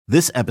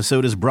This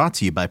episode is brought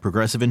to you by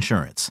Progressive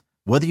Insurance.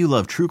 Whether you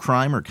love true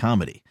crime or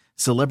comedy,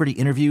 celebrity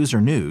interviews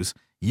or news,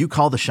 you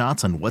call the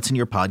shots on what's in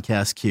your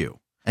podcast queue.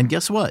 And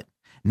guess what?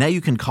 Now you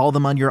can call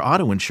them on your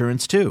auto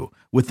insurance too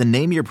with the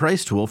Name Your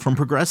Price tool from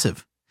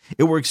Progressive.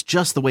 It works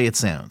just the way it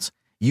sounds.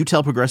 You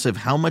tell Progressive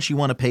how much you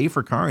want to pay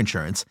for car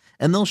insurance,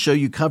 and they'll show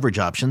you coverage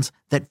options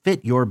that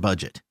fit your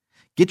budget.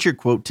 Get your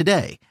quote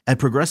today at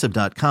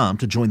Progressive.com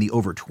to join the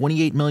over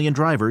 28 million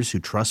drivers who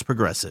trust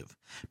Progressive.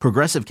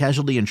 Progressive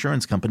Casualty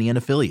Insurance Company and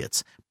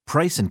Affiliates.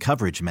 Price and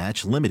coverage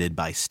match limited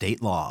by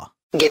state law.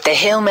 Get the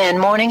Hillman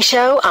Morning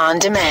Show on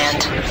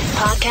demand.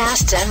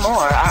 Podcasts and more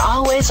are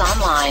always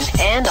online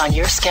and on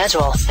your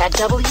schedule at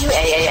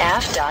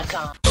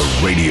WAAF.com.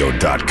 A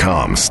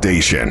radio.com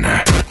station.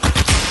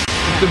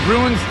 The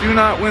Bruins do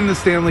not win the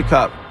Stanley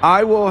Cup.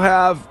 I will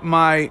have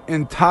my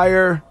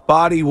entire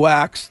body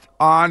waxed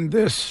on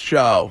this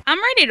show.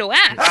 I'm ready to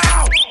wax.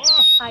 Ow!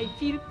 I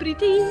feel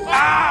pretty,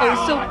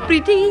 oh so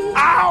pretty.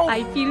 Ow!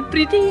 I feel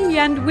pretty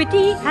and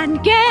witty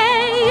and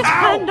gay.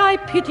 Ow! And I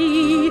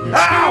pity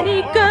Ow!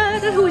 any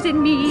girl who's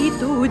in me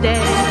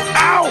today.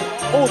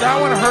 Ow! Oh,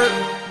 that one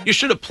hurt. You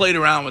should have played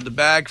around with the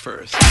bag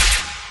first.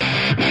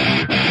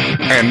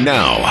 And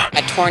now,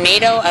 A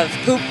tornado of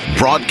poop.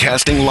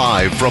 broadcasting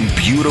live from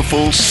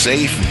beautiful,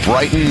 safe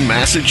Brighton,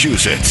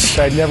 Massachusetts.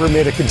 I never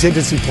made a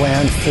contingency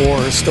plan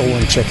for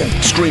stolen chicken.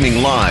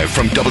 Streaming live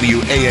from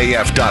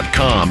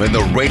WAAF.com and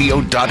the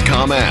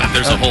radio.com app.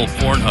 There's a whole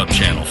Pornhub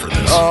channel for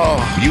this.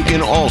 Oh, You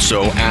can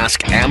also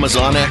ask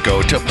Amazon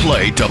Echo to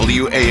play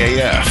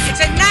WAAF. It's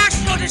a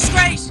national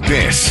disgrace.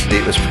 This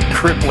It was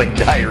crippling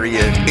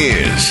diarrhea.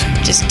 is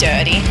Just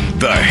dirty.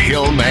 the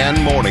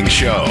Hillman Morning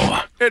Show.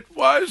 it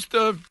was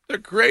the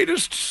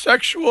greatest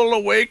sexual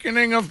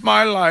awakening of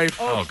my life.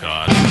 Oh,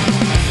 God.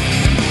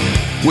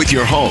 With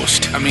your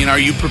host, I mean, are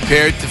you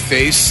prepared to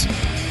face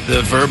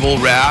the verbal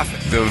wrath?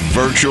 the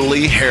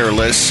virtually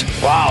hairless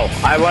Wow,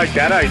 I like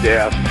that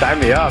idea.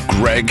 Sign me up.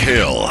 Greg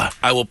Hill.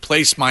 I will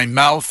place my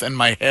mouth and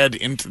my head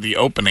into the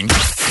opening.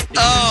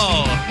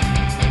 Oh,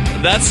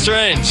 that's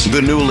strange.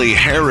 The newly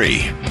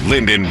hairy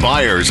Lyndon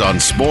Byers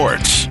on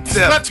sports.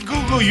 Let's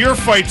Google your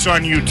fights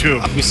on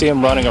YouTube. You see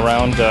him running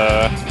around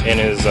in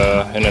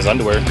his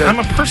underwear. I'm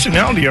a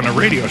personality on a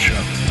radio show.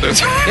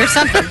 There's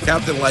something.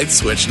 Captain Light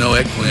Switch, no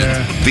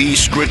eggplant. The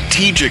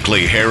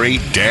strategically hairy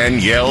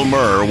Danielle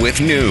Murr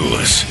with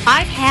news.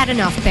 I've had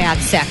enough bad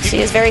sex. She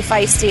is very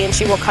feisty and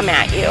she will come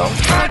at you.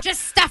 Oh,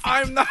 just stuff it.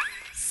 I'm not.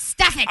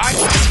 Stuff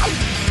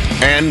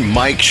it. And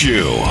Mike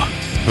Shue,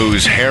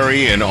 who's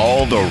hairy in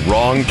all the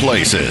wrong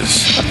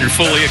places. You're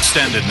fully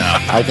extended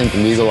now. I think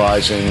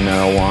legalizing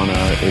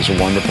marijuana is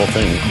a wonderful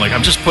thing.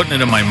 I'm just putting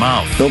it in my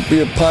mouth. Don't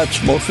be a pot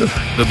smoker.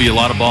 There'll be a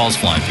lot of balls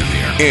flying through the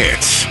air.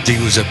 It's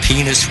He was a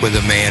penis with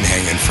a man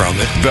hanging from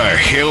it. the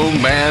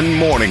Hillman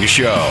Morning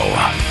Show.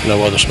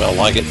 No other smell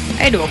like it.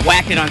 I had to have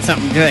whacked it on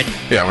something good.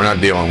 Yeah, we're not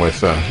dealing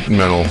with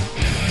mental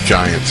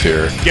giants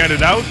here. Get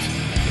it out,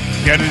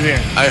 get it in.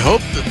 I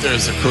hope that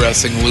there's a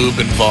caressing lube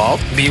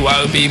involved.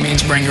 BYOB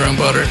means bring your own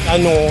butter. I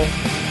know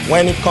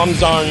when it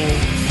comes on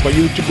for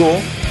you to go,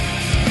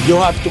 you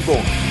have to go.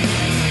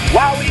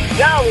 Wowie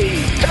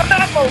zowie! Come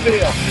back over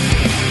here!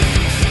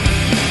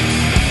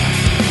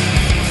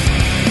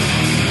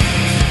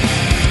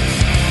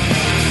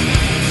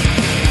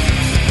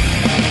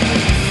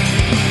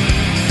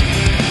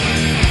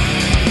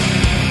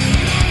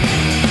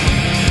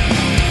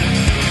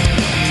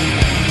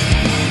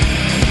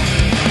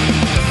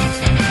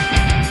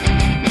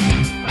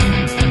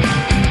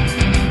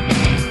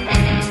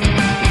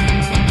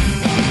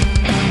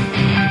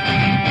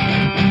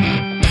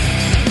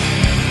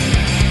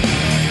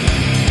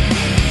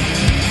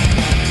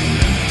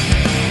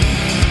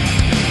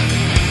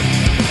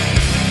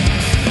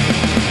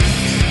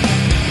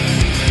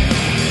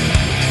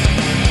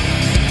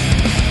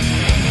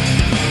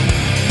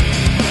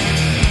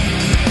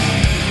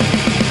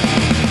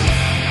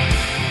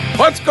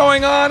 What's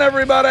going on,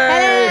 everybody?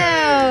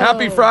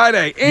 Happy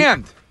Friday.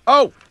 And,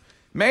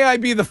 may I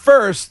be the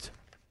first,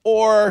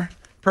 or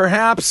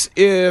perhaps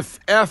if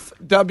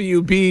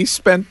FWB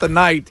spent the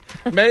night,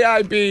 may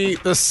I be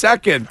the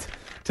second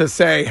to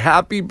say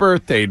happy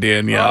birthday,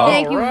 Danielle.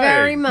 Thank you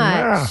very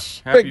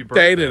much. Happy Big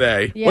birthday. day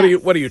today.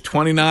 Yes. What are you,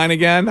 29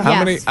 again? How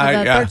many? For the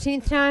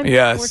 13th time?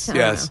 Yes, Fourth time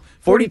yes. now.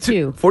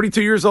 42.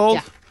 42 years old?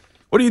 Yeah.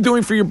 What are you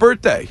doing for your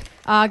birthday?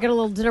 Got a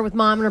little dinner with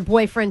Mom and her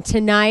boyfriend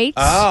tonight.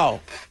 Oh.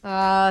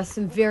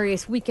 Some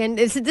various weekend.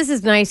 This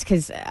is nice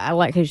because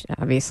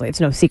obviously it's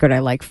no secret I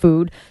like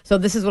food. So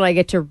this is when I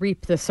get to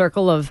reap the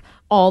circle of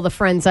all the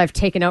friends I've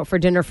taken out for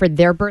dinner for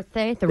their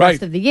birthday the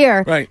rest of the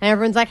year. Right. And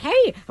everyone's like,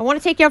 hey, I want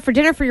to take you out for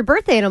dinner for your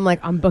birthday. And I'm like,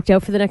 I'm booked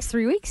out for the next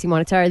 3 weeks. You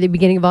want to tell her the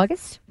beginning of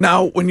August?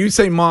 Now, when you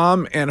say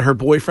Mom and her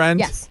boyfriend,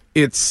 yes,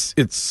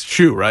 it's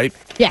Shue, right?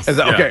 Yes. Is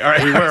that, Yeah. okay, all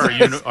right. We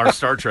wear our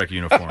Star Trek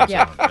uniforms.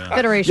 Yeah.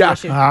 Federation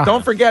issue.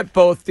 Don't forget,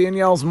 both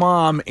Danielle's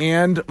mom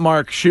and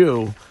Mark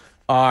Shue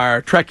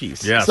are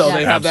Trekkies. Yes, so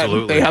they have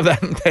absolutely. They have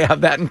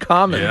that in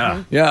common.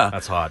 Yeah, yeah,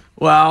 that's hot.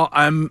 Well,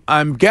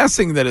 I'm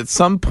guessing that at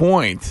some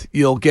point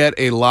you'll get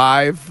a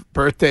live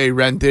birthday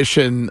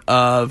rendition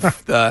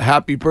of the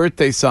Happy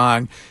Birthday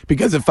song,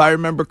 because if I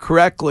remember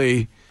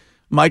correctly,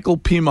 Michael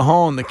P.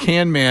 Mahone, the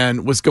can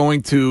man, was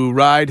going to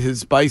ride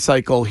his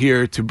bicycle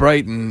here to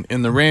Brighton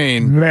in the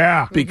rain.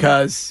 Yeah.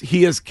 Because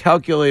he has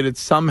calculated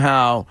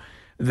somehow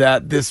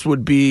that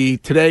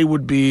today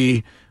would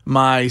be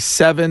my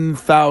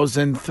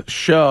 7,000th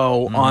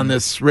show on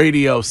this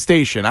radio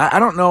station. I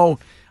don't know.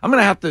 I'm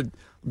going to have to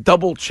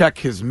double check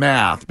his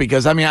math,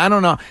 because, I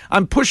don't know.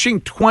 I'm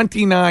pushing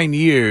 29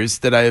 years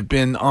that I have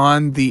been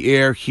on the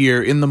air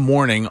here in the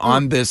morning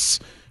on this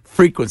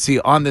frequency,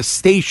 on this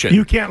station.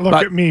 You can't look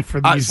at me for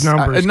these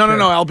numbers. No,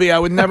 LB. I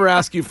would never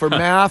ask you for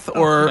math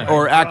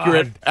or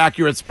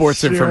accurate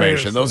sports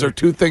information. Those are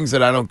two things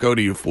that I don't go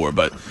to you for.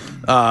 But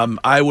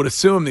I would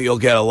assume that you'll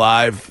get a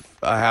live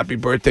Happy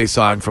Birthday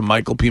song from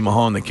Michael P.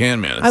 Mahone, the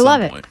can man. I love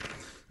it.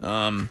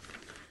 All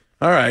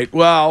right.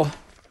 Well,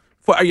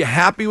 are you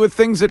happy with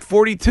things at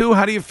 42?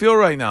 How do you feel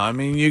right now?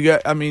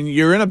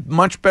 You're in a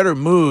much better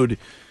mood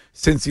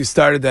since you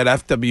started that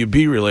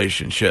FWB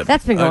relationship.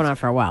 That's been going on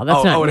for a while.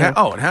 That's not new. It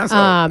has.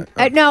 No,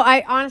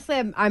 I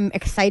honestly, I'm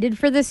excited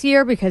for this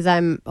year because I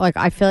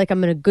feel like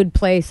I'm in a good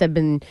place. I've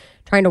been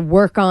trying to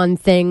work on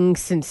things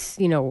since,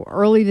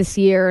 early this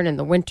year and in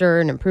the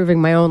winter, and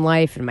improving my own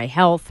life and my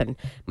health and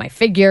my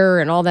figure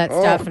and all that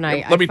stuff. And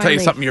let me tell you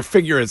something. Your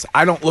figure is,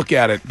 I don't look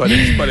at it, but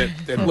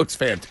it looks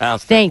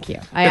fantastic. Thanit's you.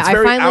 It's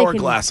very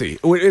hourglassy.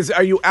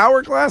 Are you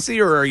hourglassy,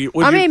 or are you?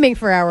 I'm aiming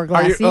for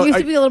hourglassy. It used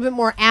to be a little bit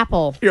more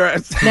apple.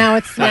 Now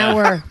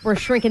we're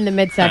shrinking the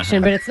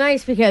midsection, but it's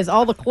nice because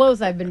all the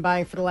clothes I've been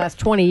buying for the last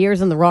 20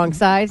 years on the wrong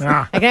size,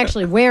 I can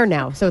actually wear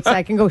now. So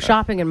I can go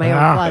shopping in my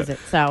own closet.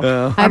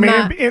 So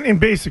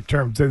in basic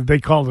terms, they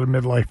call it a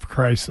midlife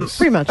crisis.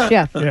 Pretty much,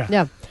 yeah.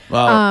 Yeah.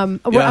 Well,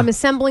 I'm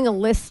assembling a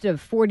list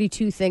of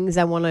 42 things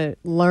I want to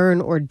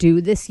learn or do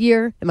this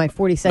year in my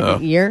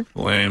 42nd year.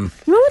 Lame.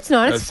 No, it's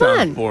not. It's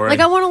fun. Boring.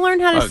 I want to learn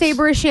how to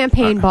saber a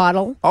champagne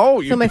bottle.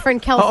 So my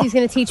friend Kelsey's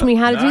going to teach me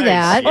how to do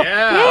that.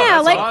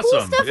 Yeah, like awesome.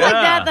 cool stuff like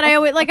that I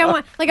always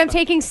I'm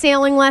taking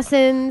sailing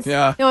lessons.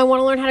 Yeah. I want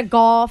to learn how to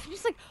golf.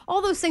 Just like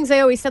all those things I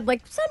always said,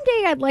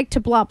 someday I'd like to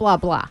blah blah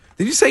blah.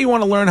 Did you say you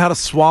want to learn how to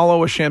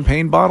swallow a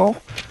champagne bottle?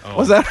 Oh.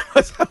 Was that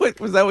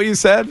what you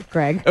said,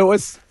 Greg? It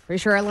was.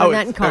 Pretty sure I learned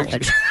that in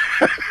college.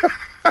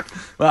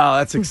 Well,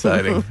 that's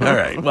exciting. All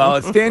right. Well,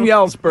 it's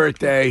Danielle's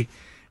birthday,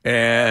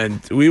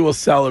 and we will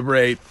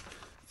celebrate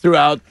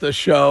throughout the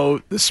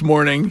show this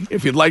morning.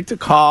 If you'd like to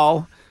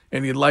call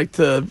and you'd like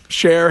to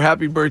share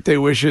happy birthday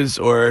wishes,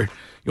 or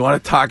you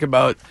want to talk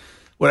about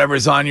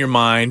whatever's on your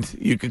mind,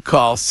 you could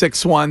call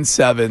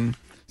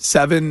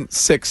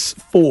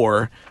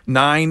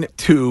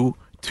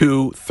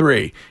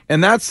 617-764-9223.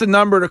 And that's the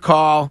number to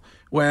call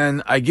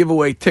when I give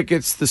away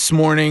tickets this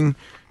morning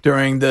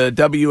during the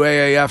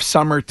WAAF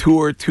Summer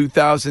Tour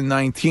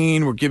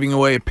 2019. We're giving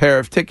away a pair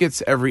of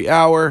tickets every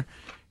hour,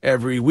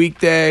 every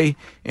weekday.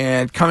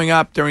 And coming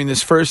up during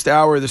this first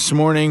hour this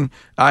morning,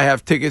 I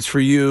have tickets for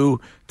you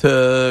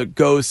to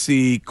go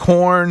see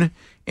Korn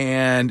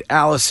and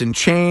Alice in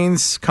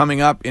Chains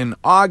coming up in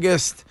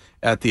August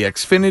at the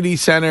Xfinity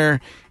Center.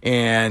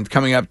 And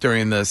coming up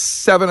during the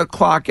 7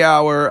 o'clock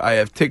hour, I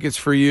have tickets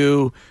for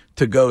you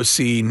to go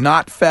see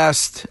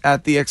Knotfest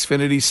at the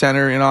Xfinity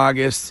Center in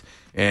August.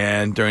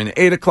 And during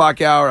the 8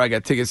 o'clock hour, I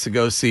got tickets to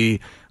go see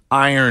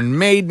Iron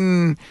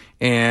Maiden.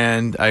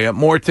 And I got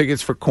more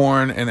tickets for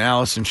Korn and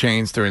Alice in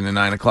Chains during the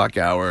 9 o'clock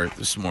hour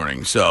this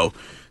morning. So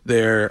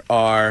there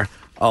are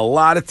a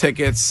lot of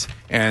tickets,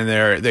 and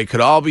they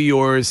could all be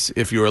yours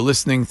if you are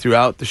listening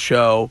throughout the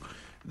show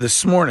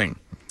this morning.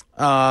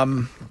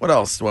 What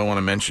else do I want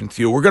to mention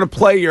to you? We're going to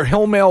play your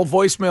Hillman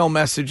voicemail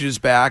messages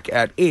back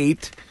at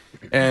 8.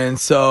 And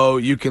so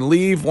you can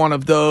leave one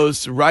of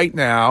those right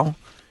now.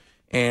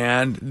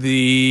 And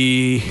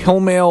the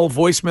Hillman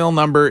voicemail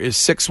number is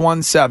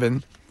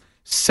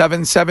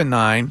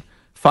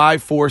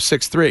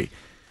 617-779-5463.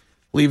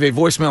 Leave a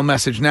voicemail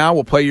message now.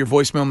 We'll play your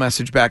voicemail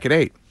message back at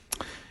 8.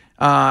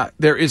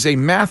 There is a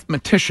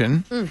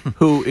mathematician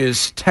who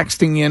is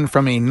texting in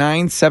from a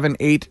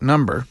 978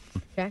 number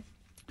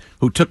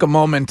who took a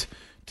moment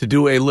to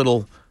do a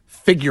little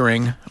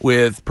figuring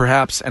with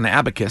perhaps an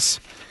abacus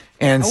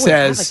and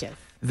says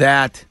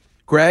that,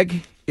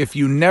 Greg, if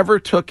you never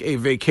took a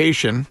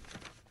vacation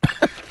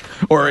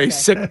or a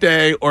sick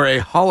day or a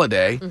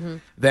holiday,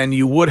 then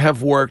you would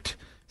have worked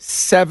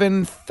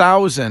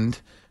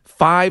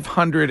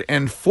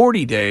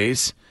 7,540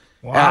 days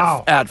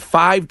at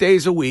 5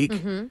 days a week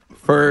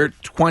for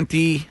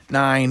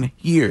 29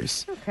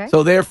 years. Okay.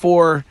 So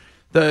therefore,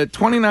 my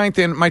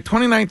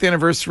 29th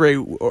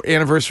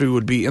anniversary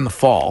would be in the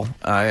fall.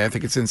 I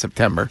think it's in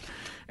September.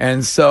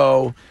 And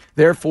so,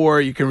 therefore,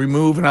 you can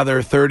remove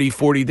another 30,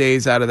 40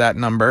 days out of that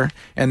number.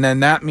 And then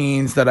that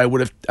means that I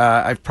would have,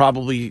 I've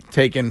probably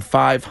taken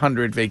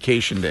 500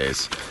 vacation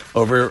days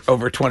over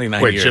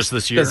 29 years. Wait, just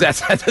this year? Does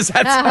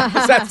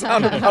that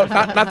sound about,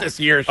 not this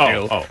year,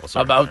 Stu,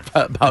 sorry.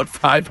 about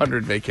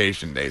 500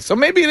 vacation days. So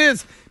maybe it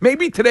is.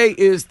 Maybe today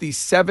is the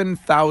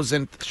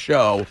 7,000th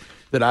show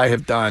that I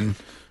have done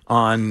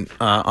on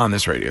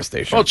this radio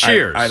station. Well,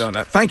 cheers. I don't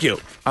know. Thank you.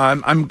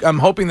 I'm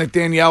hoping that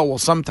Danielle will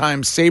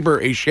sometime saber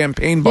a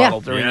champagne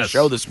bottle during the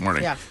show this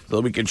morning, so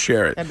that we can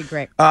share it. That'd be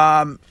great.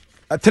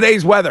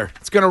 Today's weather.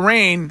 It's going to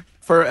rain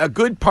for a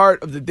good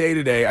part of the day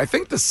today. I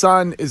think the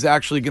sun is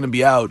actually going to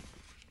be out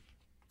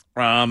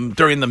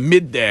during the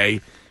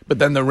midday, but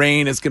then the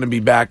rain is going to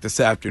be back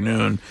this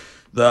afternoon.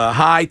 The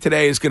high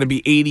today is going to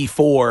be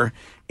 84,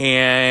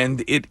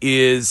 and it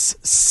is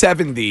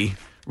 70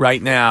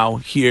 right now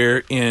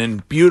here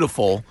in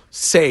beautiful,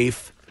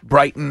 safe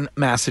Brighton,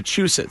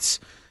 Massachusetts.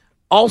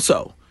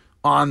 Also,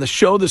 on the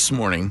show this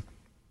morning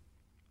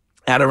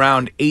at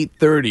around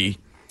 8:30,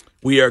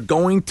 we are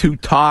going to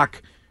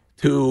talk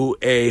to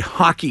a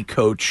hockey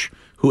coach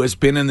who has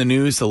been in the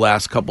news the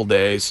last couple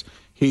days.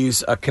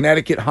 He's a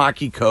Connecticut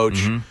hockey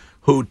coach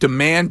who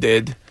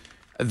demanded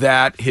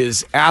that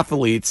his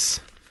athletes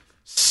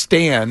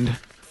stand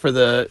for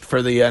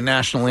the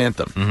national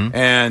anthem.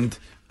 And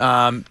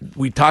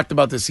we talked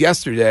about this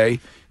yesterday.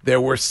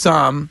 There were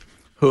some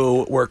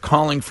who were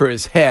calling for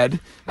his head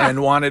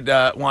and wanted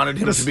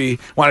him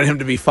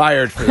to be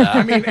fired for that.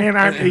 I mean, and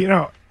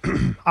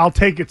I'll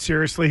take it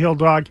seriously, Hill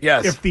Dog.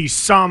 Yes. If the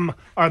some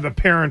are the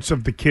parents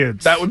of the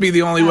kids, that would be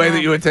the only way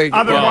that you would take it.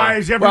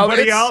 Otherwise,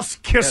 everybody else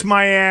kiss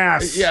my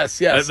ass. Yes.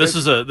 This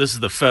is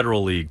the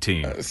federal league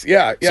team.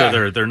 Yeah.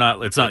 So they're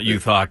not. It's not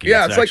youth hockey.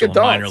 Yeah, it's like actual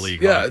adults. minor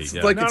league hockey. It's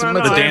like it's the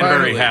minor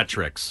Danbury league. hat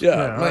tricks.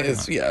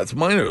 It's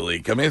minor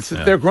league. I mean,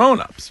 they're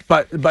grown-ups,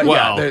 but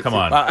come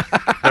on,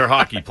 they're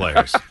hockey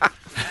players.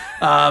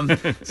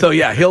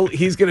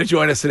 He's going to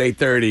join us at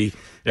 8:30.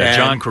 Yeah,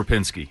 John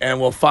Kropinski, and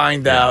we'll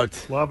find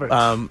out Love it.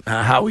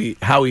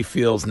 How he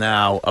feels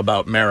now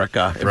about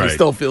America. If he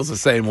still feels the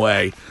same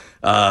way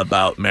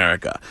about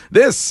America.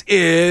 This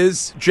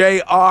is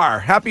JR.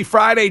 Happy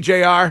Friday,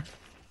 JR.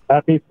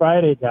 Happy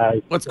Friday,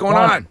 guys. What's going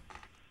on?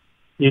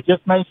 You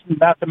just mentioned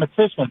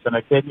mathematicians, and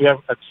I gave you an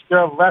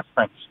obscure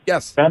reference.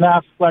 Yes. Ben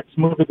Affleck's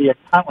movie, The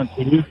Accountant,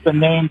 he used the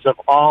names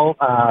of all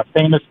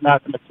famous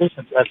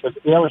mathematicians as his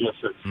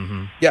aliases.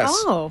 Yes.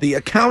 The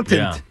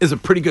Accountant is a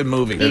pretty good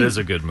movie. It is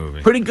a good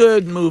movie. Pretty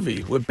good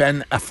movie with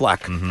Ben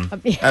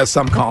Affleck, as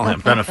some call him.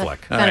 Ben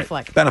Affleck.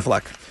 Ben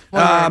Affleck.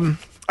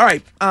 All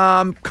right.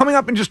 Coming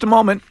up in just a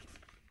moment,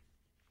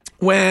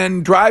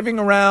 when driving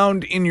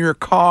around in your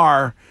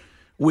car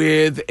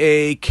with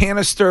a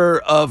canister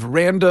of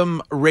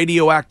random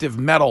radioactive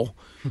metal,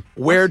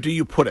 where do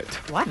you put it?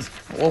 What?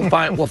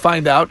 We'll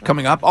find out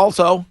coming up.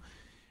 Also,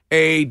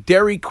 a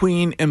Dairy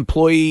Queen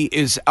employee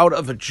is out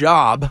of a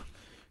job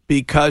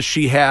because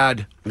she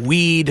had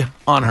weed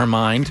on her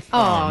mind.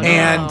 Oh,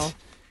 no.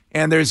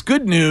 And there's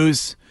good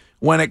news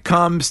when it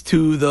comes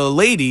to the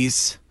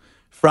ladies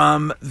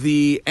from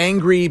the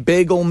Angry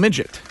Bagel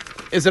Midget.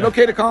 Is it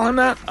okay to call him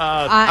that?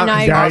 No,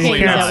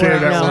 you can't say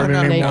that word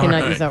anymore. You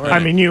cannot use that word. I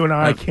mean, you and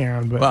I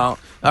can, but well,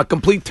 a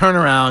complete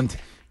turnaround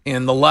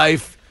in the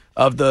life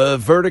of the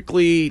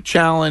vertically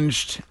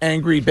challenged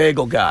angry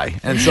bagel guy.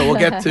 And so we'll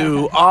get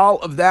to all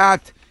of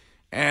that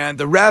and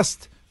the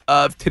rest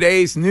of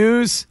today's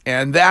news,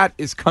 and that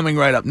is coming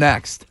right up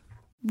next.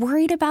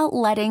 Worried about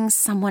letting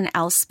someone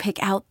else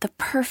pick out the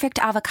perfect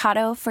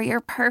avocado for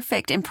your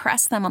perfect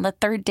impress them on the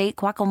third date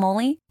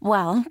guacamole?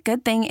 Well,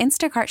 good thing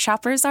Instacart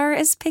shoppers are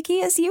as picky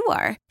as you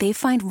are. They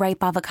find ripe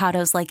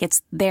avocados like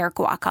it's their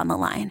guac on the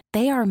line.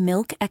 They are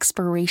milk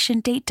expiration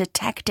date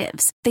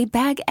detectives. They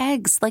bag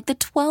eggs like the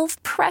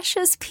 12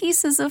 precious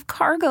pieces of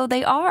cargo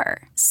they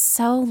are.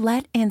 So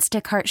let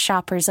Instacart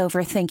shoppers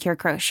overthink your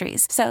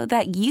groceries so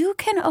that you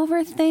can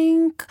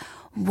overthink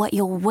what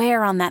you'll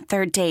wear on that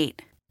third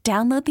date.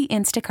 Download the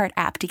Instacart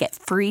app to get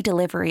free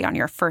delivery on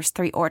your first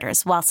 3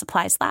 orders while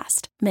supplies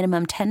last.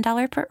 Minimum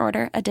 $10 per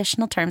order.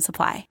 Additional terms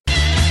apply.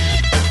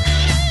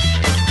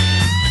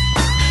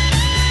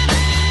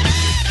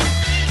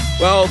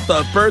 Well,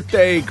 the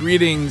birthday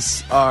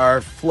greetings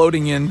are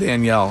floating in,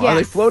 Danielle. Yes. Are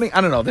they floating?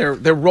 I don't know.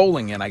 They're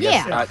rolling in, I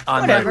guess. Yeah,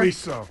 on whatever.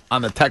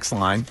 On the text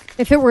line.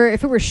 If it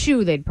were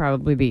shoe, they'd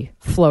probably be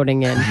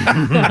floating in.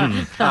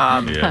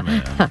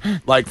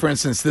 Like, for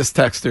instance, this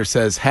texter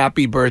says,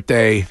 "Happy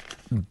birthday,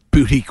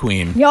 Booty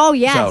Queen." Oh,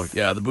 yes. So,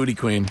 yeah, the Booty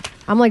Queen.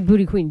 I'm like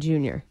Booty Queen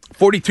Jr.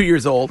 42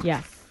 years old.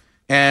 Yes.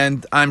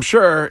 And I'm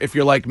sure if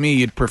you're like me,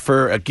 you'd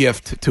prefer a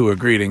gift to a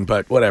greeting,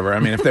 but whatever. I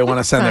mean, if they want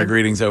to send their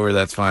greetings over,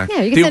 that's fine.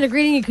 Yeah, you can send a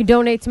greeting. You can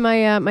donate to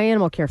my my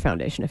animal care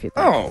foundation if you'd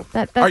like. Oh.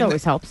 That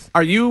always helps.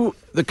 Are you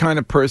the kind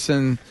of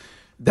person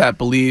that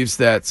believes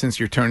that since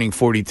you're turning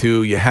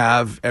 42, you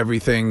have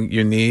everything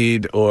you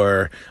need?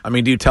 Or, I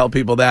mean, do you tell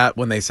people that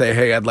when they say,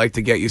 hey, I'd like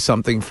to get you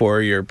something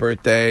for your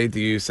birthday? Do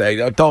you say,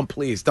 oh,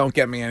 don't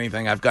get me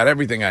anything. I've got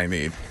everything I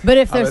need. But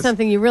if there's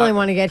something you really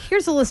want to get,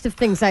 here's a list of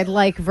things I'd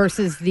like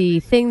versus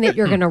the thing that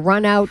you're going to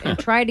run out and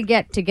try to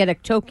get a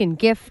token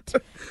gift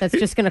that's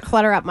just going to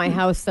clutter up my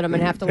house that I'm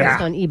going to have to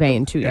list on eBay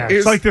in 2 years.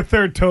 It's like the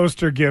third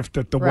toaster gift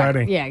at the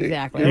wedding. Yeah,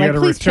 exactly. You Like,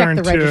 gotta please check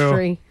return the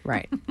registry.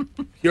 Right.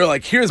 You're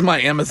like, here's my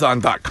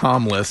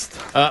Amazon.com list.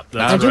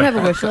 I do have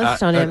a wish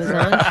list on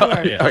Amazon.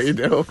 Sure. Oh, you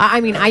do?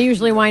 I mean, I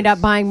usually wind up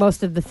buying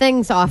most of the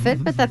things off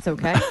it, but that's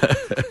okay.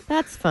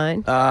 That's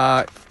fine.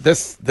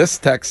 This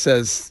text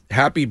says,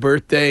 happy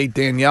birthday,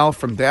 Danielle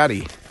from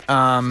Daddy.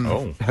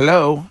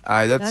 Hello.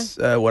 That's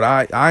what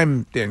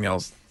I'm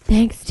Danielle's.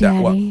 Thanks,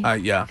 Daddy.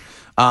 Yeah.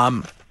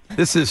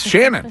 This is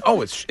Shannon.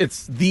 Oh,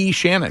 it's the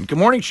Shannon. Good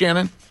morning,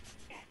 Shannon.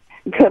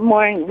 Good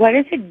morning. What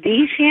is it,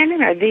 the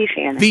Shannon or the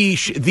Shannon? The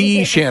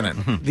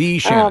Shannon. The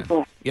Shannon. Oh,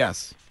 boy.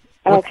 Yes.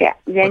 Okay.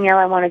 Danielle,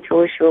 I wanted to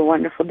wish you a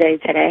wonderful day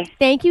today.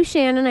 Thank you,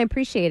 Shannon. I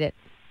appreciate it.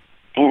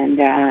 And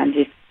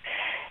just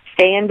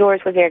stay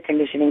indoors with air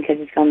conditioning because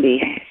it's going to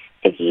be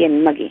sticky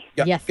and muggy.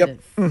 Yep. Yes, Yep. it is.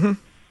 Mm-hmm.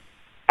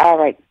 All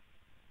right.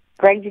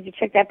 Greg, did you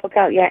check that book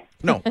out yet?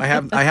 No, I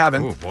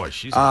haven't. Oh boy,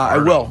 she's. I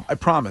will. I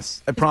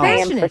promise. I promise. I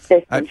am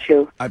persistent,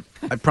 Shu. I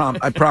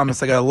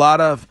promise. I got a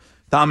lot of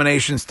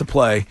dominations to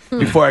play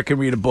before I can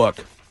read a book.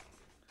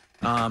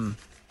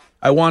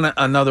 I won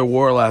another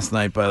war last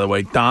night, by the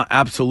way.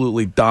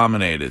 Absolutely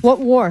dominated. What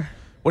war?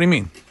 What do you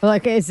mean?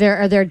 Like,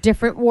 are there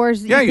different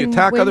wars? That Yeah, you you can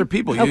attack win? other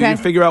people. Okay. You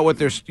figure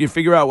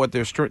out what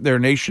their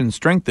nation's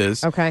strength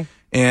is. Okay.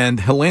 And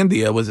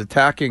Hillandia was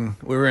attacking.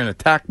 We were in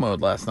attack mode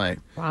last night.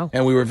 Wow.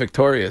 And we were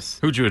victorious.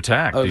 Who'd you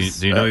attack? Do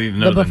you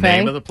know the the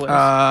name of the place?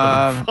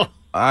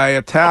 I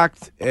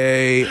attacked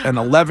an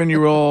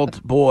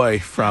 11-year-old boy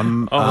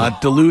from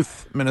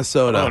Duluth,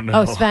 Minnesota. Oh,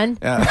 no. Oh, Sven?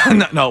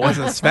 No, it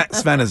wasn't.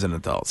 Sven is an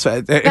adult.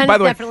 Sven is by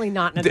the way, definitely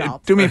not an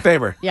adult. do me a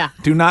favor. Yeah.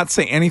 Do not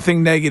say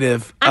anything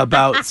negative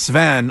about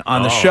Sven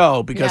on the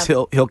show because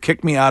he'll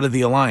kick me out of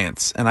the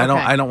alliance, and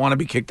I don't want to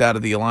be kicked out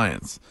of the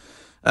alliance.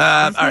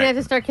 Does he have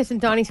to start kissing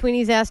Donnie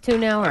Sweeney's ass too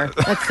now, or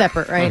that's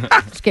separate, right?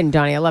 Just kidding,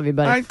 Donnie. I love you,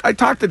 buddy. I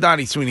talked to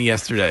Donnie Sweeney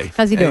yesterday.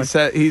 How's he doing? He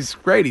said he's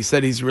great. He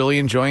said he's really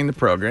enjoying the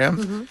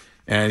program.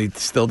 And he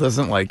still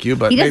doesn't like you,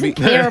 but he doesn't maybe,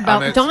 care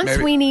about Don maybe,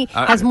 Sweeney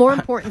has more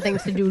important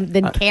things to do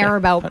than care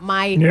about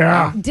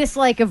my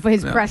dislike of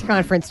his press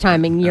conference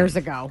timing years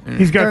ago.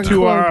 He's got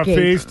two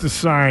RFAs to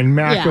sign,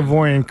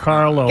 McAvoy and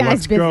Carlo. Guy's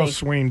Let's go, busy.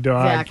 Sween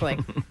dog. Exactly.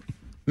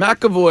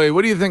 McAvoy,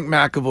 what do you think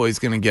McAvoy's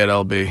going to get,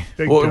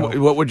 LB?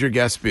 What would your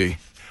guess be?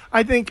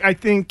 I think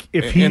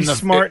if he's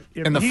smart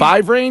in the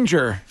 5 range,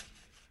 or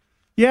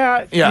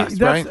that's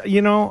right.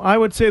 I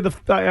would say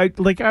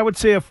I would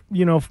say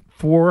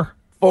four.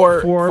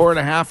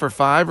 4.5 or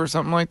 5 or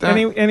something like that.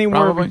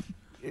 Anywhere, probably.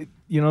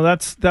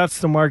 That's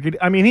the market.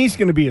 I mean, he's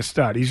going to be a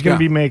stud. He's going to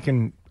be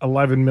making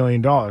 $11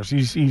 million.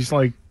 He's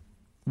like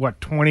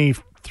what,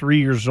 23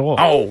 years old.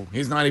 Oh,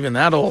 he's not even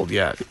that old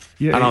yet.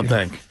 I don't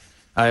think.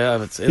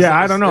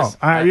 I don't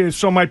know.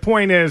 So my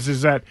point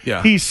is that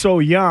he's so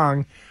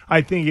young.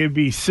 I think it'd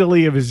be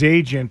silly of his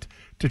agent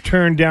to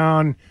turn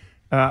down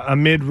a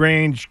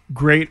mid-range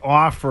great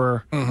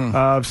offer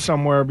of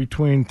somewhere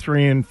between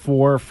 3 and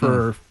 4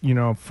 for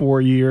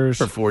 4 years.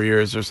 For 4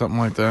 years or something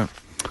like that.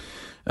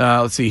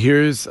 Let's see.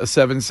 Here's a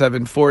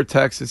 774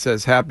 text. It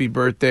says, "Happy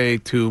birthday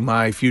to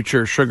my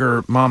future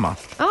sugar mama."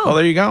 Oh,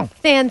 there you go.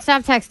 Stan,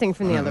 stop texting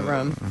from the other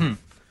room.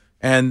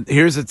 And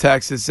here's a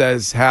text that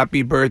says,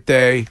 "Happy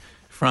birthday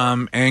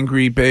from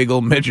Angry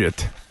Bagel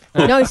Midget."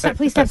 No,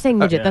 please stop saying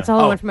midget. That's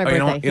all I want for my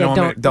birthday.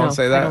 Don't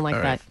say that? I don't like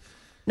that.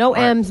 No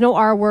M's, no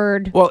R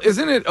word. Well,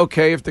 isn't it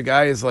okay if the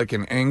guy is like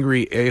an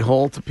angry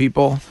a-hole to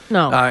people?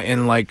 No.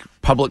 In like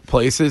public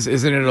places,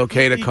 isn't it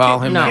okay to call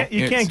him? No,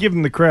 you can't give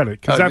him the credit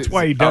because that's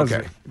why he does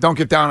it. Don't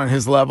get down on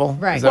his level.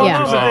 Right. Is that what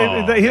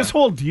you're saying? His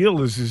whole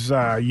deal is his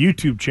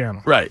YouTube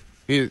channel. Right.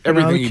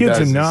 Everything the he kid's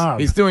does. a knob.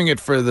 He's doing it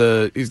for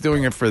the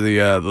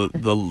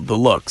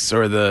looks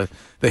or the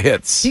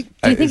hits. Do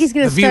you think he's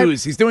going to start?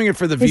 Views? He's doing it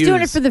for the views. He's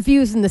doing it for the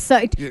views and the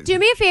site. Do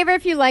me a favor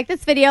if you like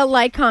this video,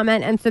 like,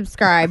 comment, and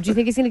subscribe. Do you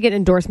think he's going to get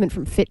endorsement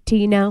from Fit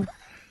Tea now?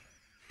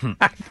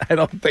 I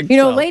don't think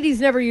so. Ladies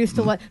never used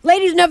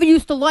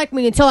to like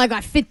me until I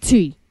got Fit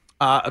Tea.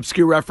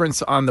 Obscure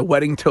reference on the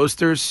wedding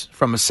toasters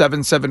from a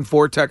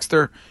 774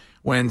 texter.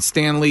 When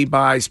Stanley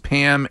buys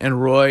Pam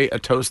and Roy a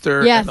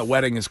toaster, and the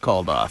wedding is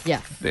called off.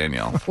 Yes.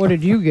 Danielle. What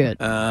did you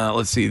get?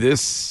 Let's see.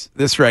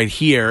 This right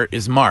here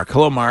is Mark.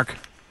 Hello, Mark.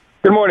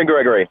 Good morning,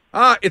 Gregory.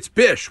 It's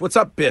Bish. What's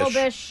up, Bish? Hello,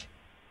 Bish.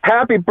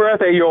 Happy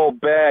birthday, you old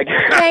bag.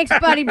 Thanks,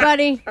 buddy.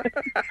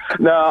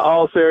 No,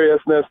 all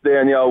seriousness,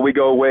 Danielle, we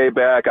go way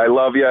back. I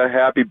love you.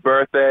 Happy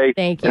birthday.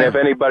 Thank you. And if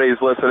anybody's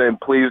listening,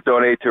 please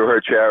donate to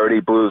her charity,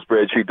 Blues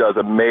Bridge. She does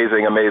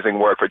amazing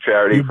work for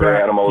charity for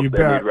animals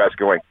that need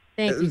rescuing.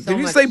 Thank you so Did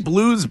you much. say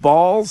Blues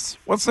Balls?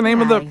 What's the name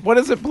of the? What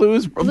is it?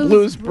 Blues Bridge.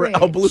 Blues Bridge.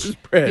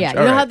 Yeah, you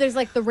All know how right. there's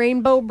like the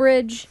Rainbow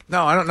Bridge?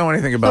 No, I don't know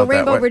anything So about that.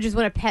 Rainbow What- Bridge is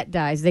when a pet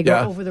dies. They go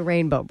Yeah. over the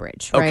Rainbow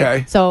Bridge, right?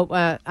 Okay. So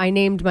I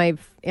named my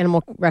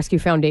Animal Rescue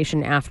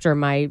Foundation after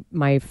my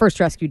first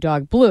rescue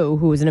dog, Blue,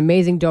 who was an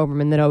amazing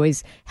Doberman that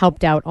always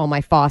helped out all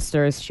my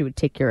fosters. She would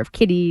take care of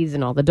kitties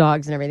and all the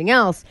dogs and everything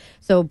else.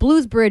 So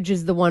Blue's Bridge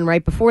is the one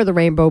right before the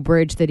Rainbow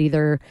Bridge that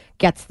either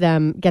gets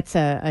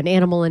an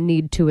animal in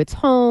need to its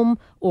home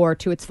or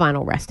to its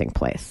final resting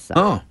place. So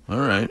Oh, all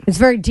right. it's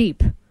very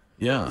deep.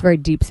 Yeah. It's a very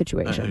deep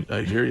situation.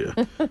 I hear you.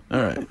 All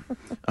right.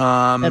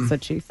 That's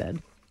what she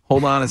said.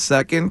 Hold on a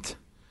second.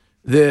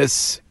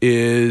 This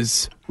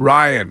is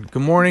Ryan.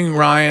 Good morning,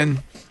 Ryan.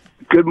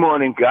 Good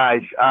morning,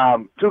 guys.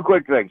 Two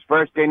quick things.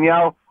 First,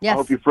 Danielle, Yes. I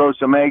hope you froze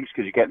some eggs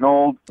because you're getting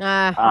old.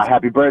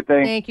 Happy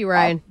birthday. Thank you,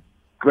 Ryan.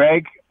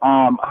 Greg,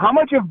 how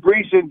much of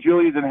Brees and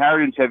Julia's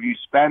inheritance have you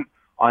spent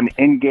on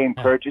in-game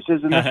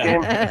purchases in this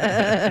game?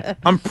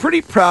 I'm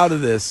pretty proud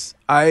of this.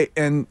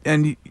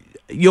 And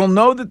you'll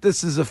know that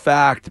this is a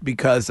fact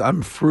because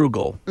I'm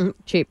frugal.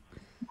 Cheap.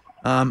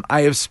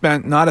 I have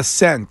spent not a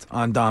cent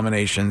on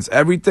dominations.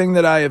 Everything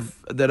that I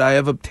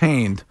have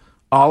obtained,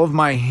 all of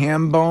my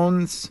ham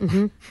bones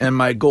and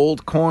my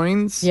gold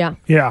coins, Yeah.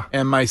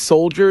 and my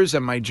soldiers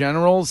and my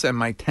generals and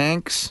my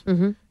tanks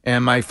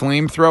and my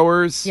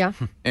flamethrowers,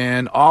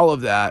 and all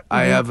of that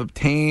I have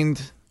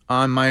obtained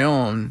on my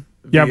own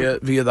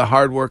via the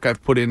hard work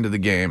I've put into the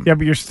game. Yeah,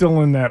 but you're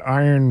still in that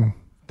iron,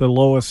 the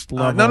lowest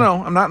level.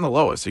 No, I'm not in the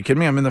lowest. Are you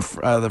kidding me? I'm in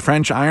the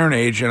French Iron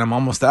Age, and I'm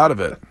almost out of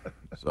it.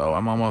 So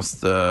I'm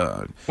almost.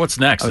 What's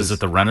next? Is it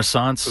the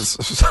Renaissance?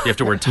 You have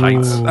to wear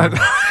tights.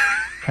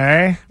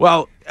 Hey?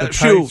 Well, The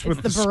Shu, tights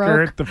with the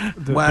skirt,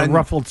 the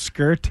ruffled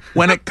skirt.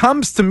 when it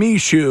comes to me,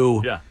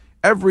 Shu,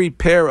 every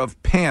pair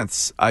of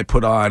pants I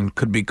put on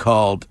could be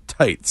called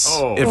tights,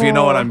 if you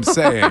know what I'm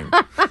saying.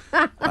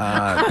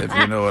 If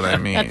you know what I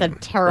mean. That's a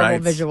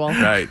terrible visual.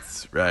 Right.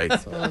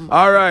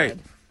 All right.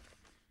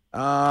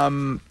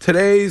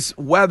 Today's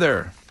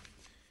weather.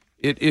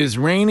 It is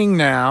raining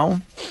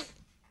now,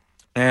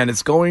 and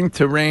it's going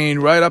to rain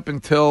right up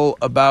until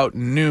about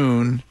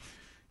noon,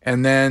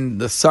 and then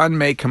the sun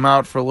may come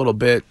out for a little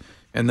bit,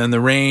 and then the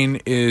rain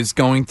is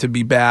going to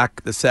be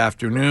back this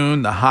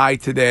afternoon. The high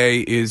today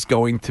is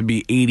going to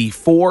be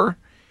 84,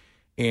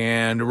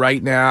 and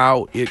right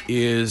now it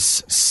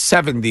is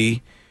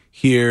 70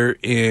 here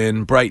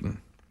in Brighton.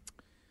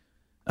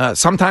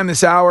 Sometime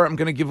this hour, I'm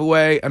going to give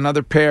away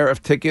another pair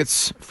of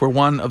tickets for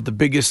one of the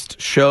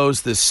biggest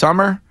shows this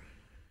summer.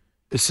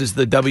 This is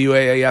the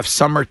WAAF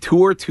Summer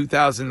Tour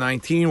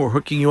 2019. We're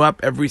hooking you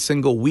up every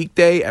single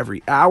weekday,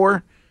 every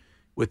hour,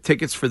 with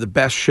tickets for the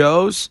best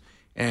shows.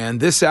 And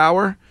this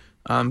hour,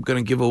 I'm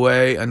going to give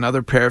away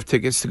another pair of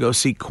tickets to go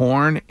see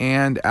Korn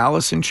and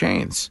Alice in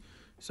Chains.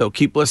 So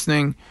keep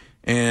listening,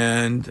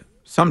 and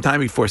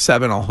sometime before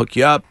 7, I'll hook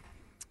you up.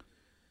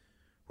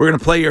 We're going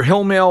to play your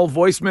Hillman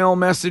voicemail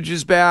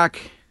messages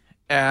back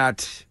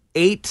at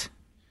 8.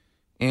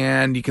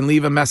 And you can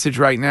leave a message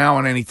right now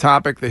on any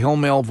topic. The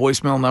Hillman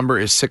voicemail number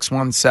is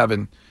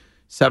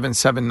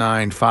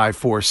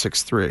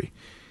 617-779-5463.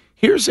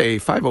 Here's a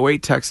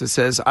 508 text that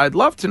says, I'd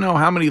love to know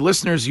how many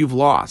listeners you've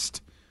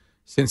lost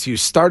since you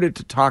started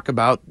to talk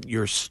about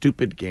your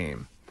stupid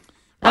game.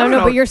 I don't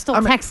know, but you're still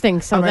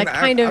texting, so that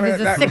kind of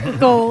is a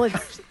cyclical.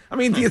 I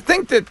mean, do you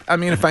think that,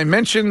 if I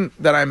mention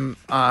that I'm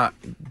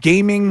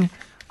gaming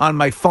on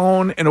my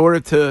phone in order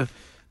to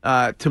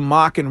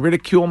mock and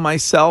ridicule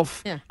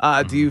myself,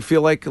 do you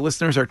feel like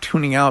listeners are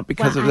tuning out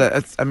because of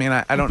that? I don't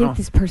know. I think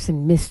this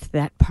person missed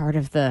that part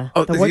of the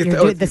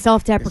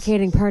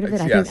self-deprecating part of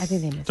it. I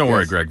think they missed. Don't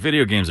worry, Greg.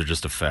 Video games are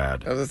just a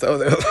fad. Yeah,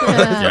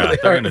 they're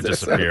going to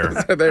disappear.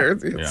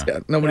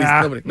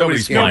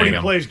 Nobody's playing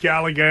them. Plays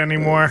Galaga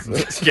anymore.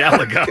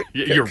 Galaga.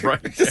 You're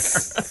right.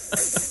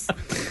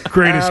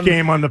 Greatest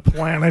game on the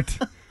planet.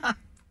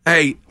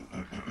 Hey,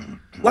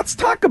 let's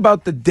talk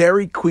about the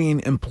Dairy Queen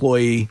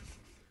employee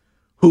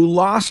who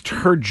lost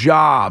her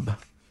job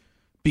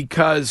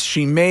because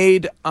she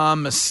made a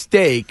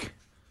mistake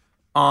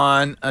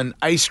on an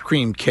ice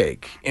cream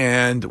cake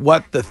and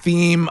what the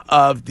theme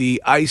of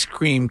the ice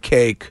cream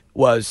cake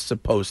was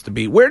supposed to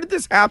be. Where did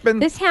this happen?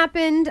 This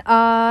happened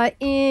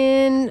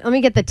in, let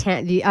me get the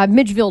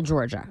Midgeville,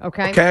 Georgia,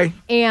 okay?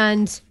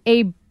 And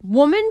a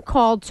woman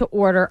called to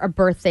order a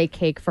birthday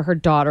cake for her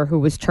daughter who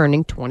was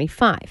turning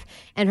 25.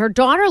 And her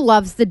daughter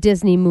loves the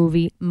Disney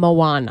movie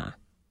Moana.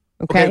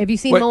 Okay. Have you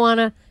seen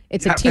Moana?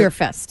 It's a tear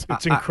fest.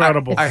 It's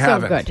incredible. It's so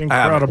good. It's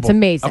incredible. It's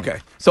amazing. Okay.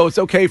 So it's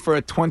okay for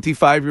a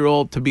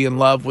 25-year-old to be in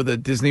love with a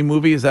Disney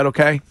movie? Is that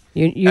okay?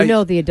 You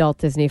know the adult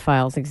Disney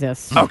files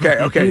exist.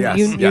 Okay, yes.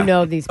 You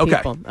know these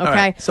people. Okay.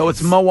 Right. So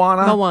it's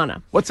Moana?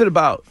 Moana. What's it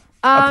about?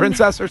 A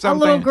princess or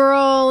something? A little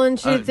girl, and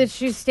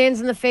she stands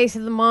in the face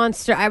of the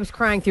monster. I was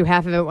crying through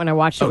half of it when I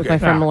watched it with my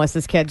friend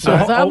Melissa's kids. So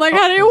I'm like,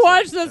 how do you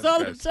watch this all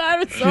the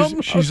time? It's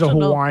so she's a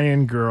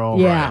Hawaiian girl.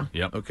 Yeah. Right?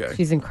 Yep. Okay.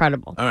 She's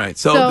incredible. All right.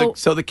 So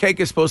the cake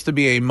is supposed to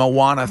be a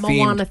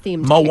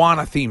Moana-themed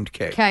Moana-themed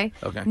cake. Okay.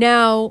 Okay.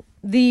 Now,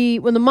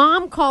 when the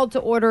mom called to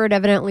order it,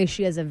 evidently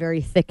she has a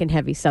very thick and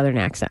heavy Southern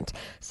accent.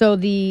 So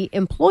the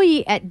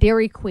employee at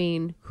Dairy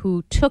Queen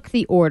who took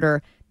the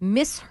order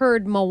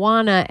misheard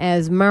Moana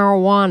as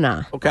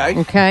marijuana.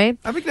 Okay.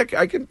 I think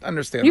I can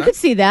understand You that. could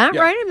see that, Yeah.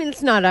 right? I mean,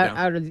 it's not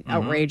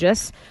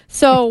outrageous.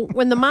 So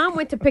when the mom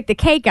went to pick the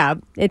cake up,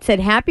 it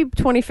said, "Happy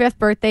 25th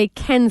birthday,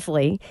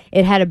 Kensley."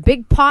 It had a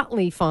big pot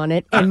leaf on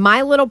it and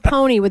My Little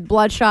Pony with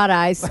bloodshot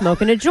eyes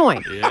smoking a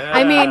joint.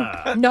 I mean,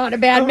 not a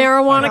bad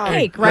marijuana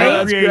cake,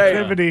 right?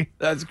 Creativity.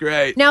 That's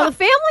great. Now, the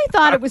family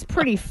thought it was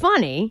pretty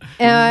funny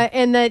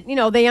and that,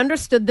 they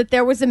understood that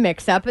there was a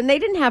mix-up and they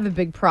didn't have a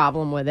big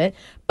problem with it.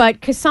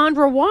 But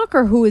Cassandra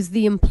Walker, who is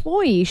the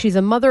employee, she's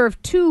a mother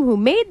of two who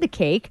made the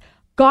cake,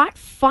 got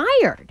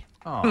fired.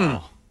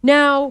 Oh.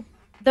 Now,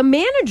 the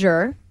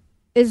manager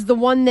is the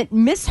one that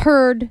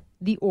misheard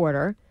the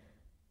order.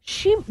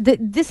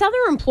 This other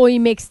employee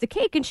makes the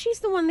cake, and she's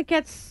the one that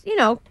gets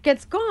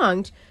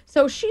gonged.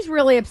 So she's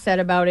really upset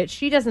about it.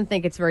 She doesn't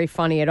think it's very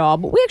funny at all.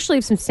 But we actually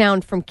have some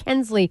sound from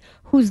Kensley,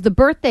 who's the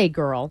birthday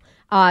girl,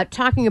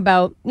 talking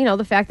about,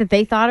 the fact that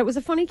they thought it was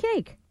a funny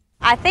cake.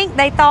 I think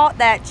they thought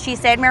that she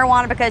said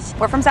marijuana because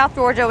we're from South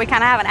Georgia. We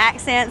kind of have an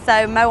accent,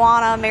 so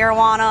Moana,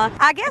 marijuana.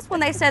 I guess when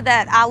they said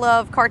that I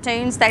love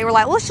cartoons, they were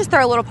like, let's just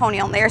throw a Little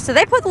Pony on there. So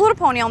they put the Little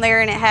Pony on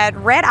there, and it had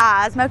red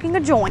eyes, smoking a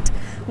joint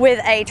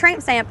with a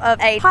tramp stamp of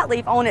a pot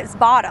leaf on its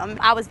bottom.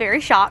 I was very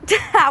shocked.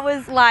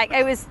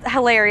 It was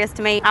hilarious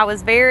to me. I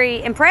was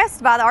very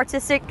impressed by the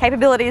artistic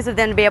capabilities of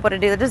them to be able to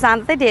do the design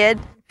that they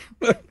did.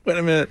 Wait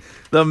a minute.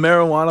 The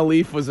marijuana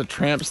leaf was a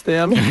tramp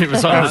stamp? It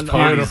was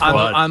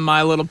on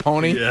My Little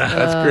Pony? Yeah.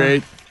 That's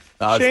great.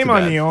 Oh, Shame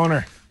on the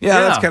owner. Yeah,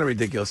 that's kind of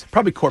ridiculous.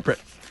 Probably corporate.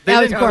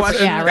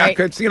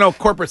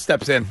 Corporate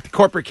steps in.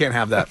 Corporate can't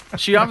have that.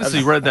 She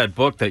obviously read that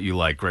book that you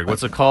like, Greg.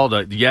 What's it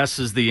called? Yes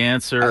is the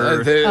answer.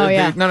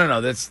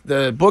 No.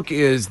 The book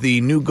is the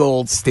New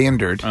Gold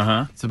Standard.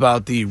 It's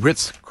about the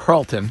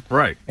Ritz-Carlton.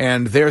 Right.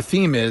 And their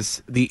theme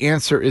is, the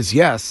answer is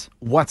yes.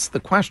 What's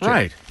the question?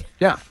 Right.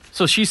 Yeah.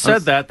 So she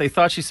said that. They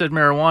thought she said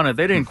marijuana.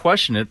 They didn't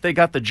question it. They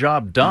got the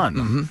job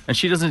done. And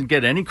she doesn't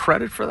get any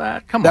credit for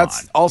that? Come on.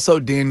 That's also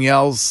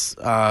Danielle's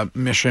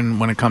mission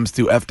when it comes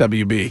to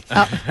FWB.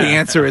 The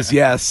answer is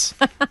yes.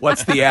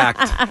 What's the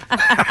act?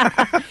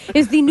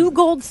 Is the New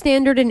Gold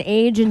Standard an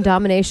age in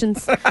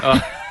dominations?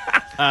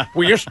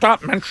 Will you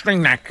stop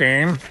mentioning that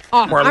game?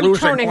 We're I'm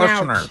losing turning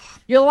listeners. out.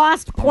 You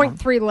lost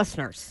 0.3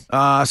 listeners.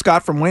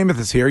 Scott from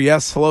Weymouth is here.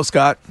 Yes. Hello,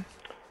 Scott.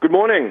 Good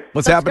morning.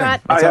 What's happening?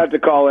 I had to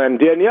call in.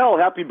 Danielle,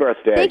 happy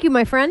birthday. Thank you,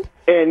 my friend.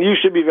 And you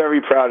should be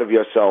very proud of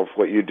yourself,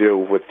 what you do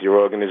with your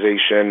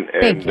organization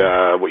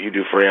and what you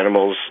do for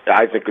animals.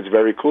 I think it's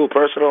very cool,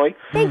 personally.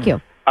 Thank you.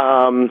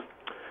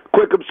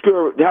 Quick,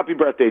 obscure, happy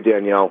birthday,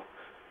 Danielle.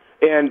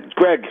 And,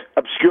 Greg,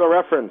 obscure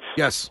reference.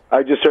 Yes.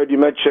 I just heard you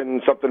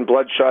mention something,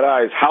 Bloodshot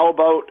Eyes. How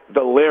about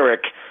the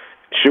lyric?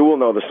 She will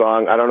know the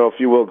song. I don't know if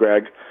you will,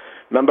 Greg.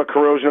 Remember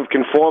Corrosion of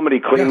Conformity,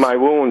 Clean My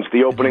Wounds,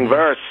 the opening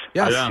verse.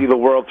 Yes. I see the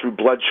world through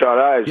bloodshot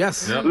eyes.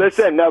 Yes. Yep.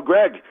 Listen, now,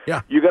 Greg,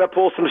 you got to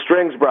pull some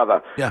strings,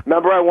 brother. Yeah.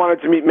 Remember I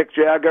wanted to meet Mick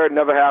Jagger? It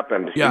never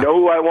happened. Yeah. You know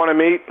who I want to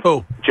meet?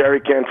 Who? Jerry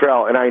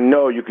Cantrell, and I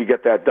know you could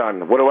get that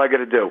done. What do I got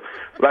to do?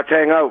 Let's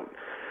hang out.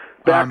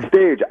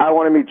 Backstage, I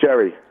want to meet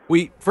Jerry.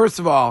 First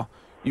of all,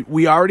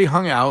 we already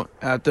hung out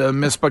at the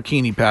Miss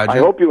Bikini pageant. I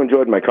hope you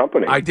enjoyed my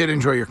company. I did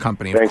enjoy your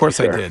company. Thank of course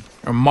you, I sir. did.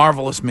 A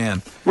marvelous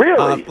man.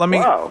 Really?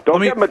 Wow.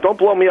 Don't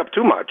blow me up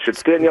too much.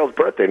 It's Danielle's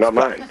birthday, not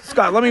mine.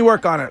 Scott, let me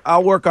work on it.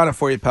 I'll work on it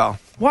for you, pal.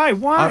 Why?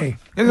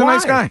 He's a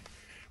nice guy.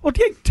 Well,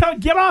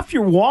 get off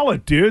your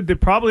wallet, dude. They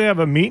probably have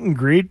a meet and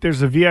greet.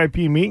 There's a VIP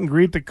meet and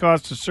greet that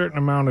costs a certain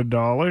amount of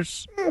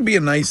dollars. It'll be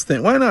a nice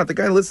thing. Why not? The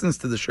guy listens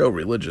to the show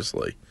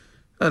religiously.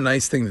 A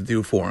nice thing to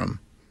do for him.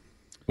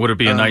 Would it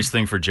be a nice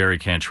thing for Jerry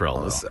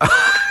Cantrell, though?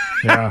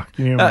 Yeah,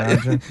 can you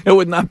imagine? It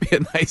would not be a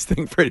nice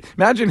thing for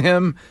Imagine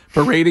him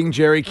berating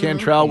Jerry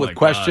Cantrell with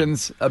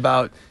questions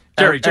about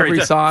Jerry,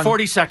 every song.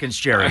 40 seconds,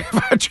 Jerry.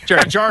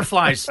 Jerry, Jar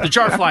Flies. The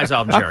Jar Flies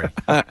album,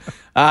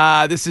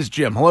 Jerry. This is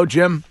Jim. Hello,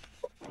 Jim.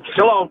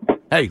 Hello.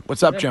 Hey,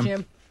 what's up, Jim?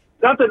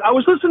 Nothing. I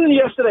was listening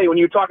yesterday when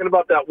you were talking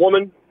about that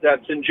woman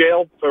that's in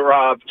jail for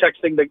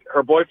texting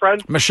her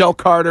boyfriend. Michelle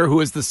Carter, who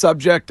is the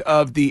subject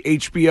of the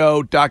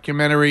HBO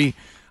documentary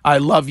I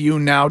Love You,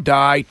 Now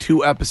Die,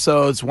 2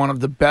 episodes, one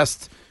of the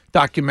best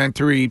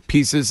documentary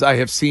pieces I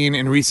have seen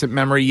in recent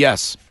memory.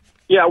 Yes.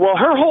 Yeah, well,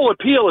 her whole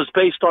appeal is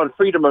based on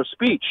freedom of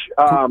speech.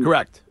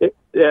 Correct.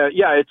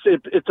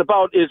 It's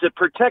about, is it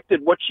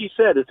protected? What she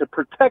said, is it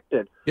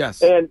protected?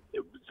 Yes. And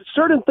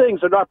certain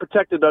things are not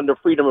protected under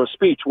freedom of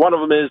speech. One of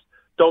them is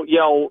don't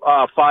yell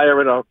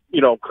fire in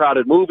a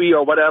crowded movie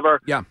or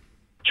whatever. Yeah.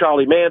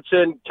 Charlie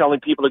Manson telling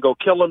people to go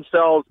kill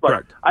themselves. But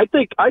correct. I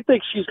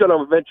think she's going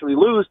to eventually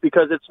lose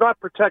because it's not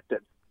protected.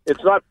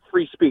 It's not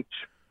free speech.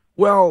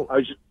 Well,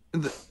 I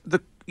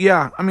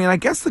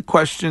guess the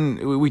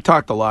question, we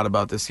talked a lot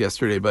about this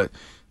yesterday, but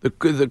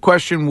the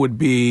question would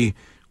be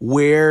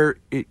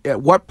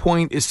at what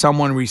point is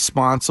someone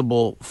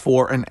responsible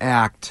for an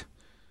act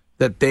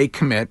that they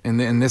commit?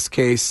 And in this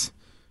case,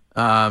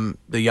 the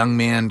young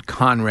man,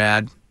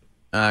 Conrad,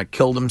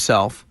 killed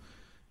himself,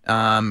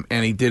 and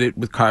he did it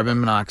with carbon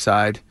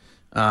monoxide.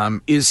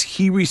 Is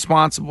he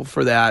responsible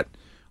for that?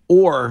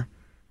 Or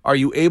are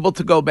you able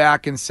to go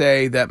back and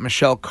say that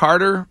Michelle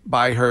Carter,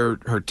 by her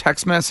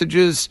text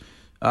messages,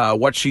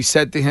 what she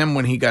said to him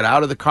when he got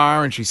out of the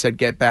car and she said,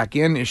 get back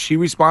in, is she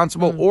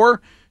responsible?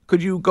 Or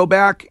could you go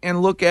back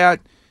and look at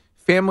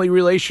family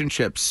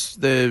relationships,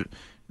 the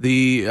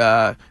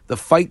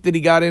fight that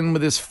he got in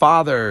with his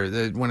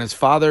father, when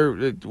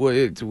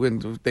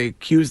they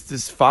accused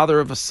his father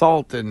of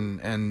assault,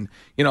 and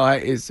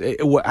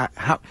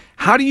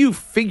how do you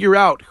figure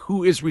out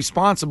who is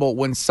responsible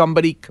when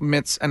somebody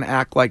commits an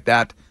act like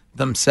that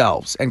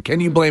themselves, and can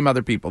you blame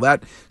other people?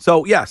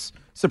 Yes,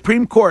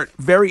 Supreme Court,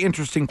 very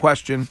interesting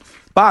question,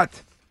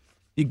 but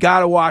you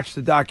got to watch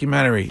the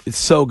documentary. It's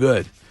so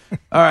good.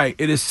 All right,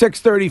 it is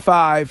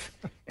 6:35.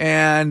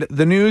 And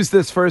the news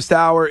this first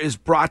hour is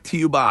brought to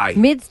you by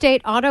Midstate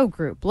Auto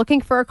Group.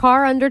 Looking for a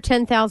car under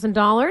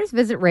 $10,000?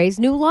 Visit Ray's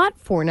new lot,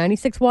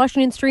 496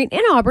 Washington Street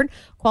in Auburn.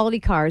 Quality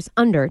cars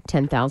under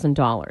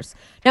 $10,000.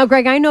 Now,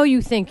 Greg, I know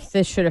you think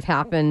this should have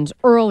happened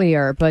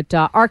earlier, but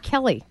R.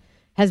 Kelly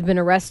has been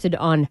arrested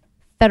on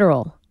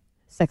federal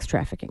sex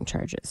trafficking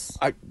charges.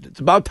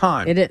 It's about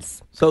time. It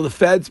is. So the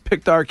feds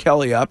picked R.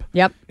 Kelly up.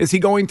 Yep. Is he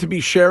going to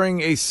be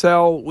sharing a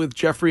cell with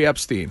Jeffrey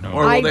Epstein,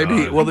 or will they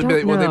be? Will they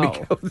be?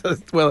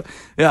 Well,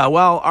 yeah.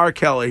 Well, R.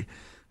 Kelly.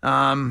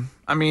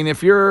 I mean,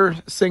 if you're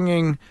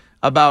singing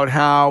about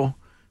how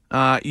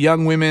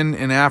young women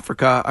in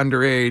Africa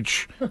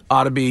underage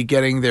ought to be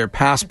getting their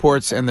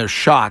passports and their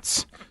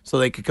shots so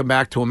they could come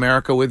back to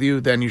America with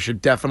you, then you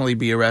should definitely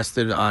be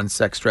arrested on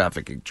sex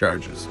trafficking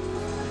charges.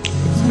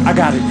 I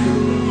got it.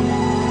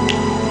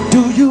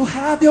 Do you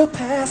have your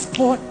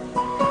passport?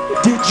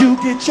 Did you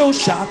get your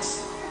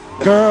shots?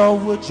 Girl,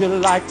 would you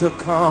like to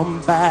come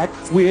back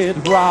with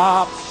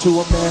Rob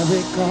to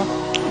America?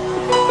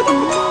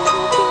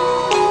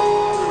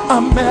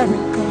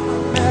 America.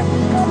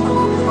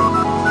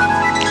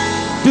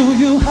 Do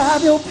you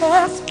have your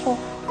passport?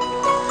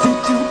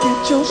 Did you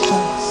get your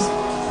shots?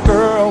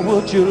 Girl,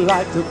 would you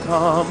like to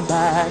come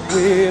back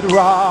with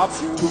Rob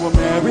to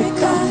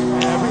America?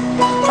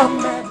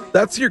 America.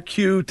 That's your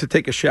cue to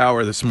take a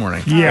shower this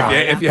morning. Yeah.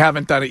 If you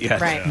haven't done it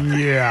yet. Right.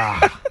 Yeah.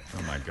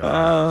 Oh, my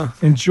God.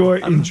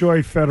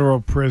 Enjoy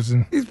federal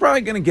prison. He's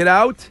probably going to get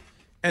out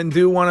and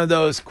do one of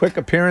those quick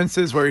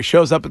appearances where he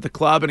shows up at the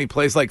club and he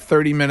plays like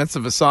 30 minutes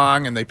of a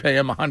song and they pay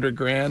him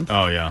 $100,000.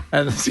 Oh, yeah.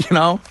 And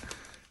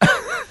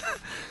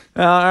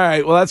all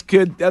right. Well, that's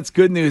good. That's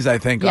good news, I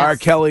think. Yes. R.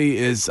 Kelly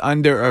is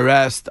under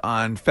arrest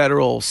on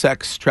federal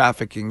sex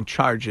trafficking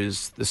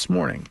charges this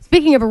morning.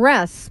 Speaking of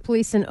arrests,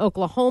 police in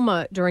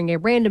Oklahoma during a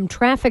random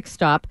traffic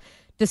stop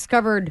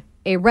discovered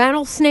a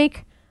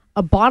rattlesnake,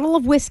 a bottle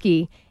of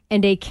whiskey,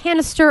 and a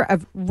canister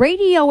of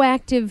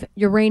radioactive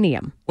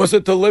uranium. Was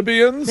it the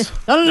Libyans?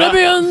 The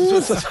Libyans!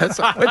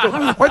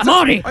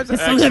 Marty, it's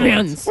the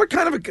Libyans. What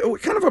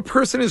kind of a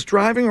person is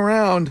driving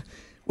around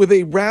with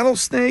a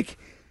rattlesnake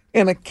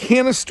and a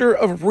canister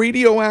of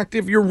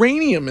radioactive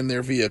uranium in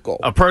their vehicle?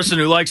 A person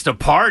who likes to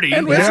party.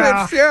 And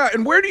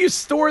and where do you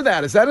store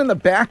that? Is that in the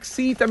back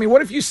seat? I mean,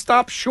 what if you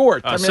stop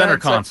short? Center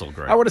console,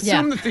 Greg. I would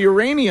assume that the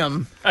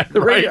uranium,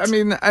 Right.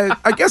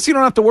 I guess you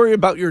don't have to worry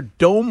about your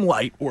dome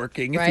light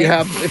working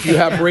if you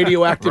have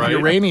radioactive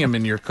uranium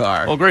in your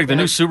car. Well, Greg, the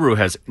new Subaru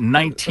has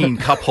 19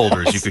 cup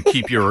holders you could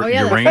keep your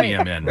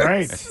uranium in.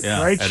 Right.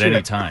 Yeah, right. at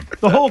any time.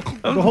 The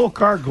whole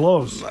car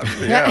glows.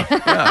 Yeah.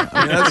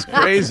 I mean, that's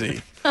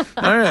crazy. All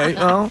right.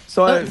 Well,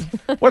 so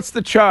what's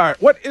the charge?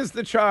 What is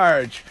the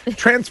charge?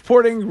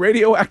 Transporting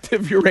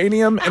radioactive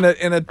uranium in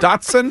a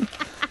Datsun?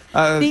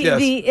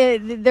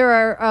 Yes. There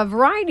are a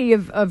variety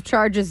of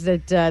charges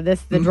that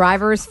the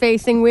driver is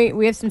facing.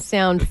 We have some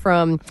sound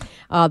from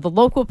the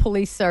local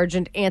police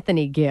sergeant,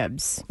 Anthony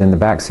Gibbs. In the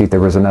back seat, there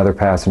was another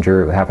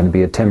passenger. It happened to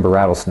be a timber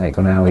rattlesnake.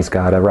 So now he's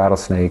got a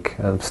rattlesnake,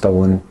 a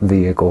stolen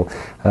vehicle,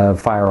 a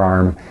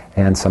firearm,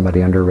 and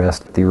somebody under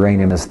arrest. The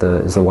uranium is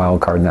the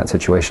wild card in that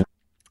situation.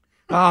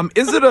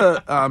 Is it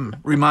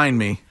remind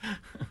me,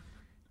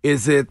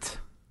 is it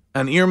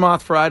an Ear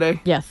Moth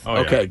Friday? Yes. Oh,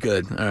 yeah. Okay,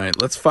 good. All right,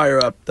 let's fire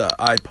up the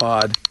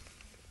iPod.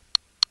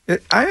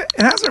 It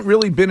hasn't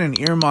really been an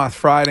Ear Moth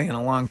Friday in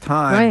a long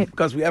time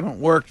because we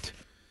haven't worked.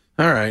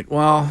 All right,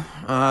 well,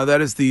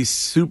 that is the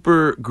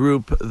super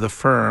group The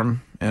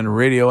Firm and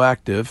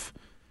Radioactive.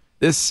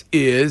 This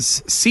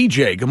is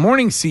CJ. Good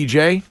morning,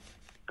 CJ.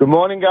 Good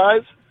morning,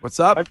 guys. What's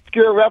up?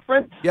 Obscure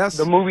reference? Yes.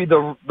 The movie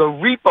The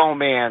Repo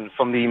Man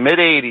from the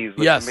mid-'80s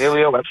with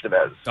Emilio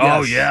Estevez.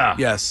 Oh, yeah.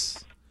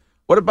 Yes.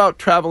 What about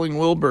Traveling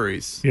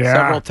Wilburys? Yeah.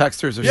 Several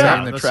texters are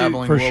saying the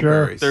Traveling for Wilburys.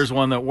 sure. There's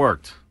one that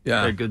worked.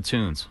 Yeah. They had good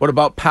tunes. What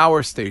about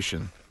Power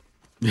Station?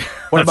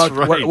 What That's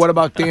about right. what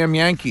about Damn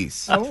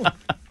Yankees?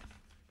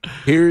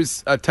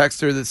 Here's a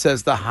texter that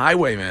says The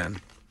Highwayman.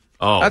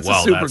 Oh, that's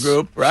well, a super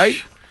group, right?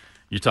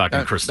 You're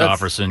talking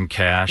Christopherson,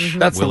 Cash,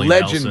 That's Willie the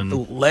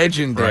Nelson.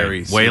 legendary.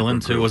 Right.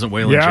 Waylon, too. Wasn't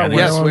Waylon Yeah, Jennings?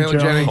 Yes,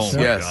 Waylon Jennings. Oh,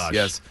 my yes, gosh.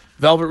 yes.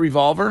 Velvet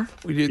Revolver.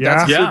 We did.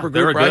 That's a super they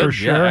were group, right? good.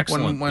 Yeah,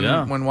 excellent. When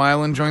yeah.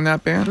 Weiland joined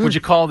that band. Would you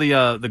call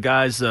the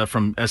guys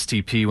from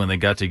STP when they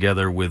got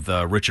together with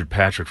Richard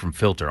Patrick from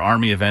Filter,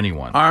 Army of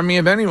Anyone? Army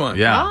of Anyone.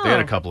 Yeah, they had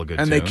a couple of good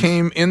and tunes. they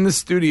came in the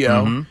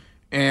studio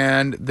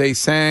and they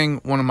sang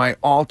one of my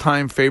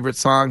all-time favorite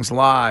songs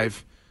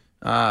live,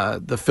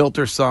 the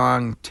Filter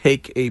song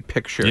 "Take a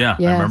Picture." Yeah,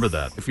 I remember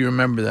that. If you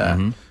remember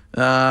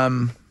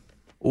that.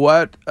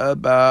 What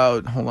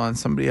about? Hold on,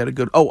 somebody had a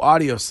good.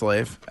 Audio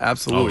Slave,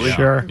 absolutely, Oh, yeah.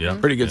 Sure. Yeah.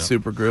 pretty good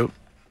super group.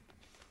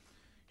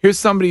 Here's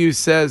somebody who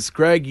says,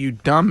 "Greg, you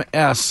dumb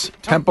S.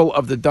 Temple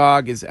of the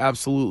Dog is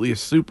absolutely a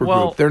super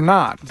group. They're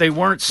not. They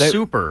weren't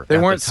super. They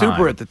at weren't the time.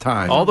 super at the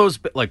time. All those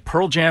like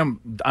Pearl Jam,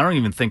 I don't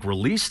even think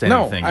released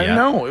anything yet. I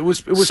know it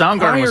was.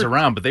 Soundgarden was prior-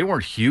 around, but they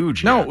weren't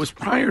huge. No, yet. it was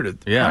prior to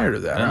that. Yeah.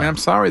 I mean, I'm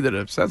sorry that it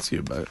upsets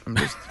you, but I'm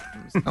just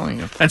telling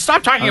you. And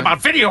stop talking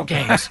about video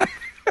games.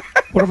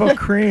 What about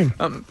Cream?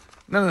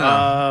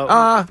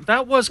 No.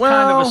 That was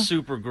kind of a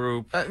super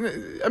group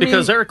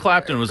because Eric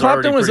Clapton was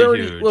already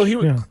huge.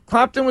 Well,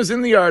 Clapton was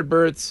in the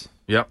Yardbirds.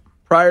 Yep.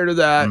 Prior to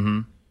that,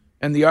 and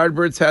the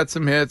Yardbirds had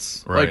some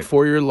hits like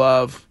 "For Your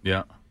Love."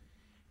 Yeah.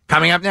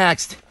 Coming up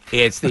next,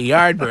 it's the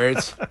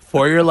Yardbirds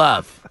 "For Your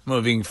Love,"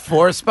 moving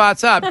 4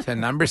 spots up to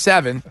number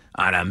 7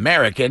 on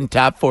American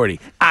Top 40.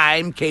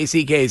 I'm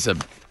Casey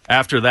Kasem.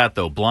 After that,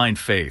 though, Blind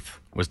Faith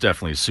was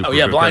definitely a super Oh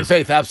yeah, group. Blind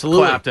Faith,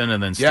 absolutely. Clapton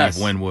and then Steve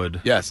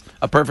Winwood. Yes,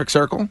 A Perfect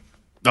Circle.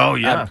 Oh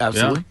yeah,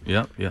 absolutely.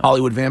 Yeah.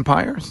 Hollywood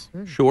Vampires,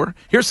 sure.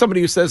 Here's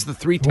somebody who says the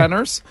Three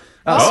Tenors.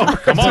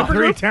 Come on,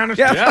 Three Tenors.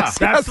 Yes,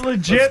 That's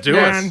legit,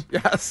 man.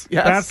 Yes.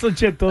 That's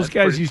legit. Those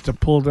guys used to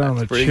pull down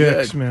the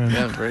chicks, good. man.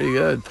 Yeah, pretty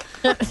good.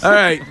 All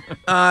right,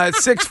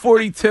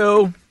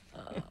 6:42.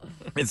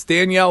 It's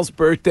Danielle's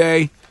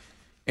birthday,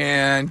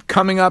 and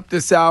coming up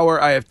this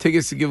hour, I have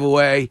tickets to give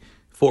away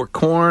for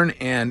Korn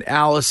and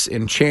Alice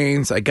in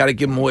Chains. I got to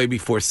give them away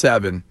before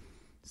 7.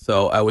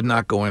 So I would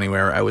not go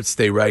anywhere. I would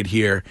stay right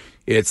here.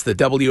 It's the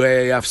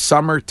WAAF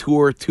Summer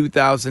Tour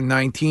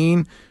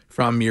 2019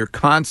 from your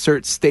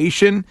concert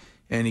station,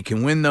 and you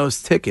can win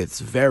those tickets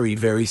very,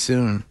 very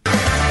soon.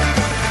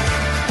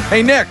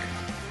 Hey, Nick.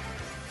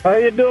 How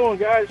you doing,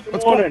 guys?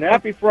 Good morning.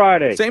 Happy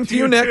Friday. Same to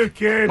you, Nick. too,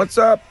 kid. What's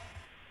up?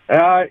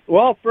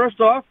 Well, first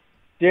off,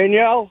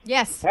 Danielle.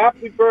 Yes.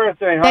 Happy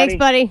birthday, honey. Thanks,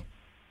 buddy.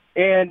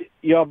 And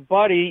your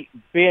buddy,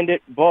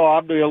 Bandit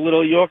Bob, your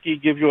little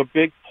Yorkie, gives you a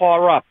big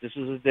paw up. This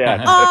is his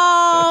dad.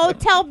 Oh,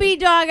 tell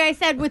B-Dog I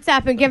said what's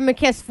up and give him a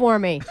kiss for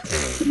me.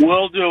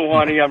 Will do,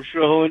 honey. I'm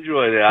sure he'll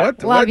enjoy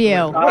that. Love you.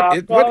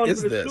 What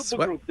is this?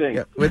 Supergroup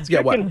thing. What?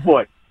 Chicken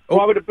Foot.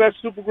 Probably the best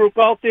supergroup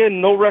out there.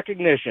 No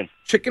recognition.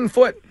 Chicken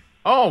Foot.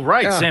 Oh,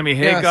 right. Yeah. Sammy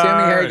Hagar. Yeah,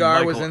 Sammy Hagar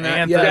and was Michael in that.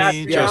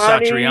 Anthony, Yes. Joe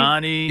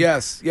Satriani.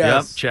 Yes.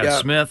 Yep,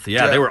 Chad Smith.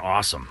 Yeah, they were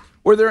awesome.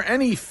 Were there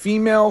any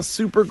female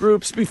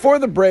supergroups? Before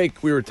the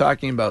break, we were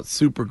talking about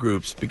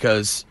supergroups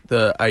because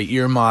I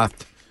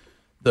earmuffed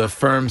the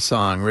Firm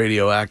song,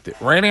 Radioactive.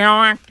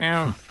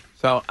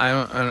 So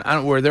I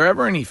don't. Were there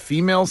ever any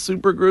female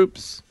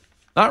supergroups?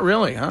 Not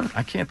really, huh?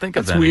 I can't think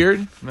of That's any.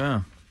 weird.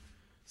 Yeah.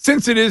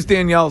 Since it is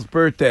Danielle's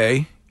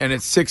birthday and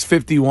it's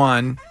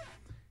 6:51,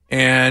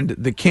 and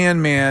the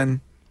Can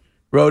Man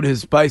rode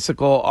his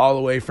bicycle all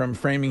the way from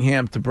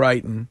Framingham to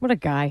Brighton. What a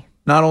guy.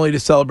 Not only to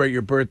celebrate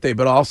your birthday,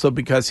 but also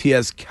because he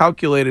has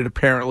calculated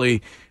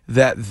apparently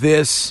that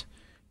this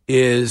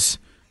is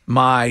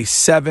my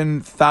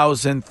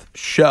 7,000th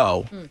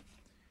show.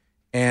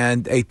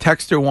 And a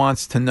texter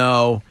wants to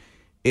know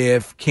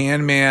if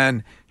Can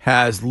Man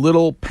has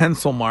little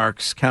pencil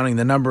marks counting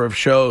the number of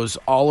shows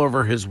all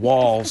over his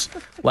walls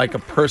like a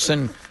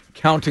person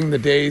counting the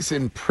days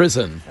in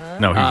prison.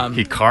 No,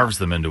 he carves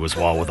them into his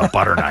wall with a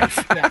butter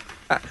knife.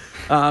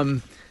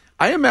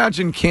 I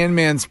imagine Can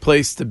Man's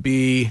place to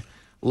be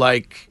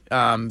like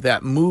that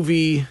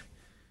movie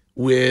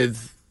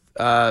with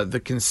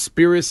the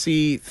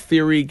conspiracy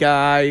theory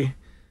guy.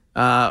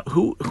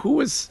 Who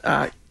was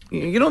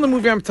you know the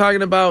movie I'm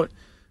talking about?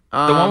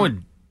 The one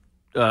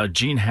with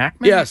Gene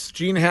Hackman? Yes,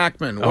 Gene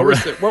Hackman. What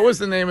was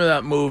the name of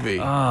that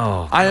movie?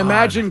 Oh, I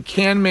imagine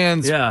Can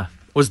Man's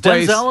Was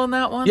Denzel in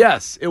that one?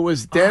 Yes, it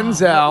was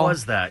Denzel. What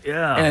was that?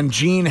 Yeah. And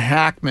Gene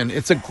Hackman.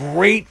 It's a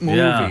great movie.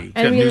 Yeah.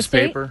 Enemy of the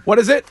State? What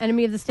is it?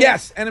 Enemy of the State?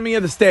 Yes, Enemy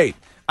of the State.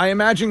 I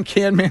imagine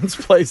Can Man's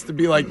place to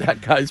be like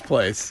that guy's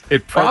place.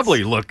 It's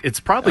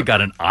probably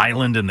got an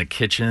island in the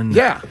kitchen.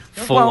 Yeah.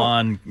 Full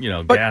on,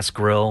 gas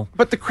grill.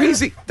 But the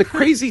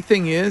crazy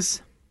thing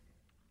is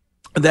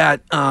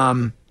that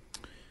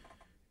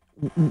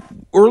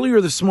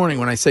earlier this morning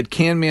when I said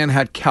Can Man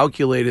had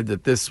calculated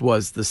that this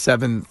was the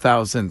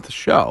 7,000th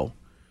show,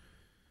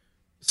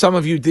 some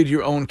of you did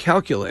your own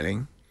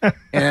calculating,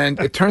 and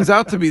it turns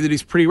out to be that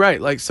he's pretty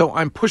right. So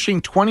I'm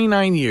pushing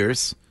 29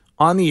 years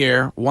on the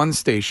air, one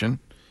station,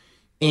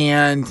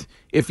 and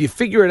if you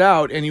figure it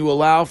out and you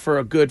allow for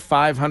a good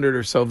 500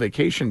 or so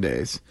vacation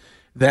days,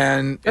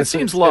 then it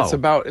seems low. It's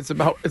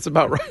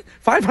about right.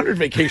 500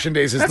 vacation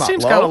days is that not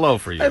seems low. kind of low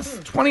for you. That's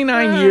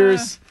 29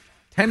 years.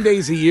 10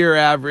 days a year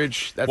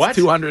average. That's What?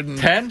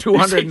 210,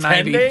 290.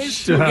 10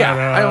 days? Yeah,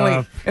 I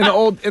only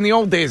in the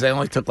old days I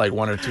only took like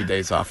 1 or 2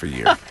 days off a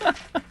year.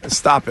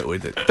 Stop it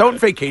with it. Don't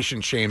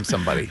vacation shame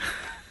somebody.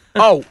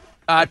 Oh,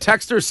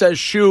 Texter says,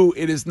 "Shoo,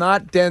 it is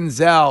not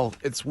Denzel,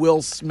 it's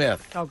Will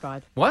Smith." Oh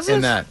God, was in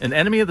it that an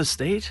enemy of the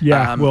state?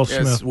 Yeah, Will It's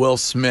Smith. Will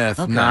Smith,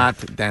 Okay. not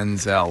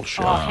Denzel.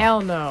 Show. Oh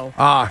hell no.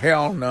 Oh,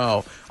 hell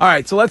no. All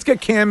right, so let's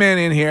get Cam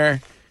in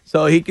here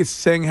so he can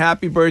sing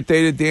happy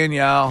birthday to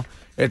Danielle.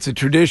 It's a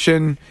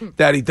tradition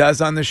that he does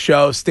on the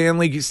show.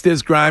 Stanley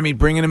Stiz Grimy,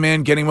 bringing him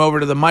in, getting him over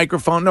to the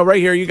microphone. No, right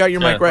here. You got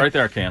your mic right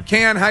there, Can.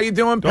 Can, how you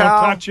doing, Don't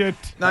pal? touch it.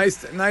 Nice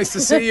to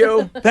see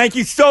you. Thank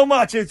you so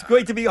much. It's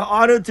great to be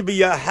honored to be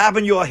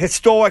having your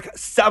historic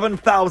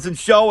 7,000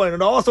 show.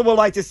 And also would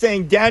like to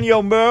sing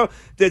Danielle Murr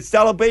that's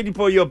celebrating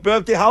for your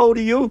birthday. How old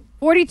are you?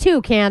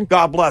 42, Can.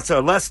 God bless her.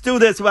 Let's do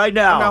this right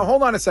now. Now,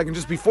 hold on a second.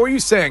 Just before you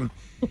sing,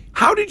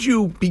 how did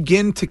you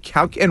begin to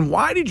calculate, and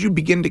why did you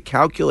begin to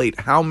calculate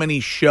how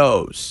many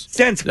shows?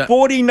 Since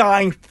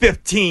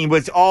 4915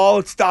 was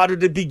all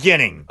started the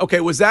beginning. Okay,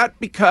 was that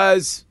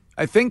because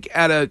I think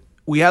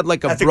we had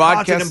like a That's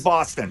broadcast a concert in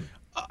Boston.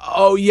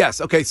 Oh,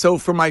 yes. Okay, so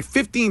for my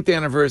 15th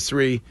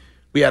anniversary,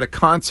 we had a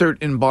concert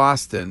in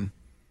Boston.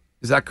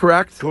 Is that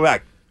correct?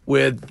 Correct.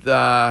 With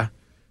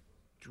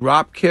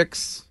drop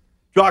kicks.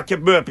 Drop kick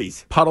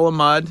burpees. Puddle of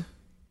Mud.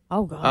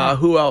 Oh, God.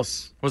 Who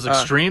else? Was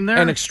Extreme there?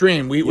 And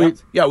Extreme. We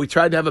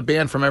tried to have a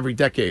band from every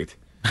decade.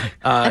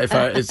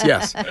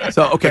 Yes.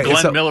 So, okay. The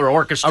Glenn Miller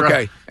Orchestra.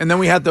 Okay. And then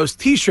we had those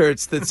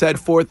T-shirts that said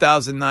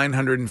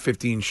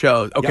 4,915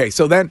 shows. Okay.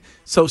 Yep.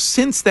 So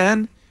since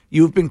then,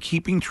 you've been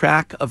keeping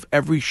track of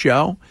every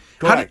show?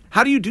 Correct.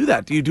 How do you do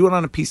that? Do you do it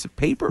on a piece of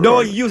paper? No,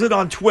 or? I use it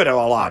on Twitter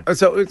a lot.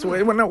 So what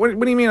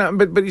do you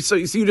mean? So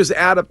you just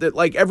add up that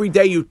like every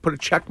day you put a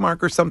check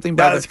mark or something?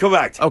 That is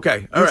correct.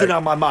 Okay. All Use right. it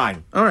on my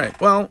mind. All right.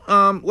 Well,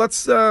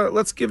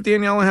 let's give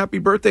Danielle a happy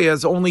birthday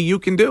as only you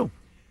can do.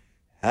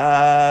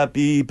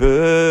 Happy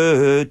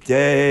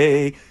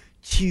birthday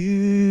to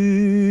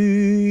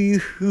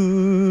you.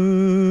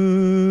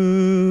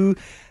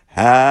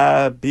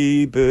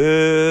 Happy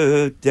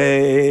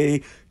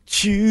birthday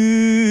to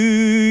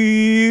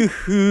you.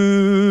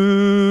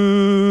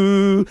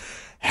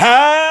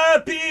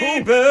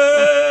 Happy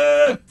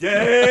birthday,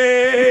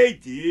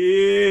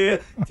 dear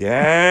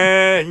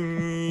Danielle.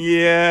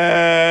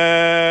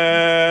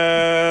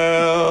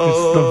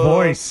 It's the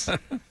voice.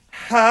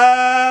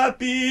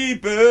 Happy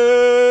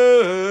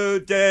birthday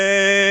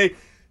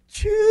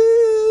to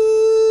you.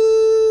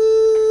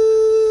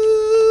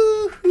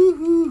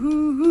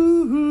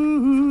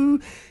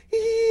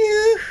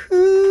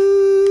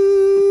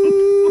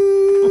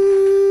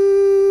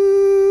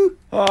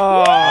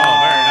 Oh,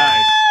 very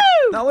nice.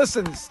 Now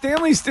listen,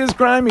 Stanley Stiz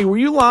Grimy, were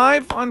you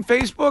live on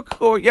Facebook?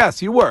 Or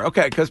yes, you were.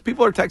 Okay, because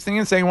people are texting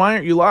in saying, "Why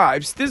aren't you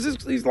live?"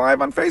 He's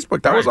live on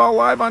Facebook. That was all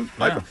live on.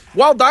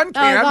 Well done, That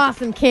Can. was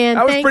awesome, Can.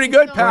 That was Thank pretty you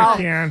good, so pal. much.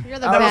 Can. You're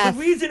the Now, best.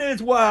 the reason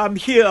is why I'm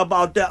here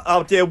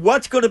out there.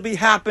 What's going to be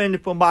happening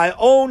for my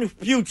own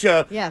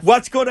future? Yes.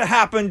 What's going to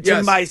happen to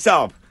Yes.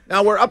 myself?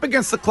 Now we're up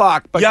against the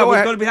clock, but Yeah, go we're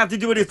ahead. going to have to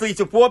do it at least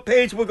a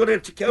 4-page. We're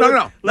going to kill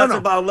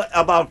No.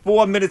 about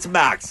 4 minutes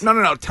max.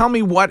 No. Tell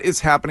me what is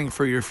happening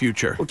for your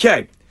future.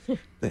 Okay,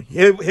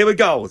 here it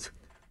goes.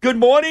 Good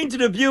morning to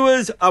the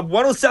viewers of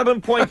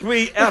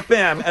 107.3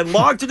 FM and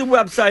log to the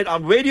website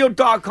on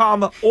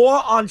radio.com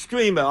or on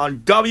streamer on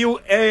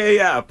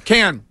WAAF.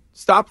 Can,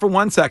 stop for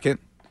 1 second,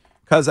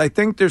 because I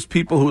think there's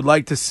people who would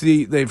like to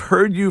see, they've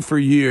heard you for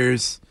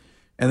years,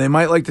 and they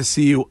might like to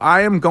see you.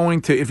 I am going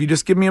to, if you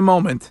just give me a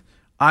moment,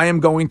 I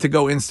am going to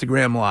go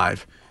Instagram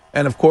Live.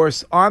 And, of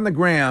course, on the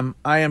gram,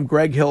 I am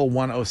Greg Hill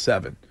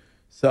 107.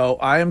 So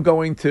I am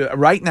going to,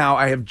 right now,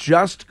 I have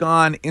just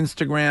gone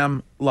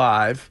Instagram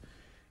Live.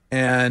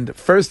 And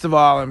first of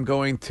all, I'm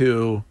going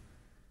to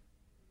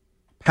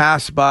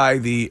pass by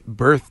the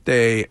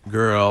birthday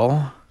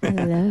girl.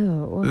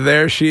 Hello.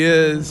 There she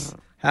is.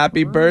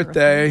 Happy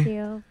birthday. Thank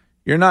you.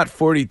 You're not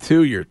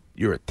 42, you're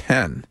a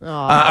 10. Oh,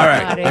 all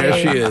right, buddy. there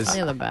she is.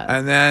 You're the best.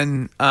 And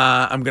then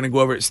I'm going to go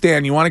over it.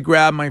 Stan, you want to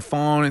grab my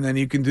phone, and then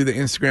you can do the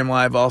Instagram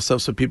Live also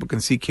so people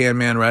can see Can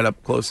Man right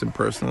up close and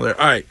personal there.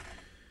 All right.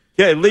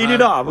 Okay, lead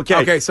it off.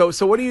 Okay. So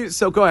what do you?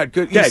 So go ahead.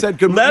 Good. You said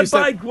good. Led you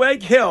said, by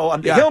Greg Hill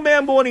on the Yeah.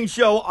 Hillman Morning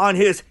Show on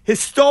his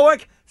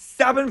historic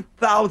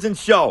 7,000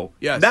 show.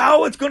 Yes.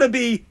 Now it's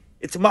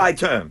my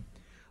turn.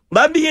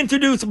 Let me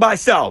introduce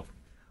myself.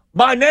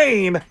 My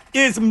name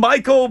is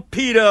Michael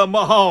Peter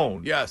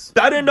Mahone. Yes.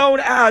 Better known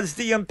as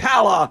the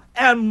Impala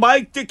and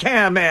Mike the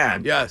Can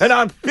Man. Yes. And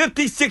I'm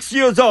 56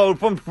 years old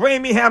from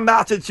Framingham,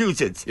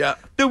 Massachusetts. Yeah.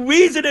 The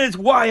reason is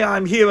why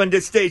I'm here in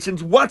this station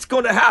is what's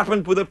going to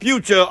happen for the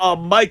future of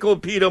Michael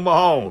Peter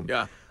Mahone.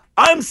 Yeah.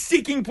 I'm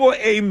seeking for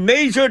a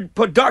major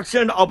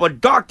production of a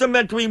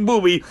documentary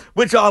movie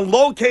which are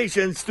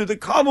locations to the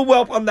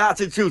Commonwealth of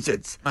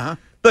Massachusetts. Uh-huh.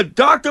 The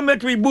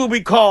documentary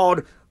movie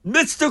called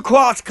Mr.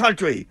 Cross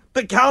Country,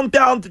 the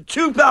countdown to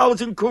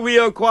 2,000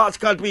 career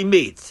cross-country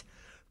meets.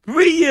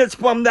 3 years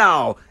from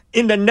now,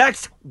 in the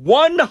next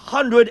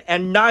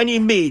 190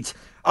 meets,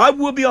 I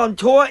will be on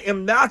tour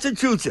in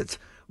Massachusetts.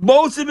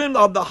 Most of them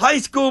are the high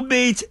school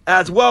meets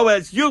as well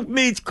as youth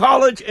meets,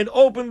 college, and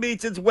open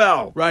meets as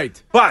well.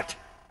 Right. But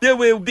there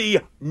will be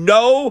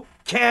no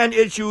can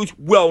issues,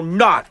 will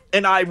not,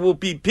 and I will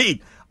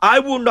repeat, I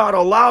will not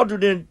allow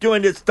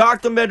during this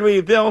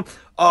documentary film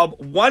of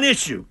one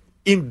issue,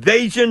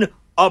 invasion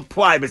of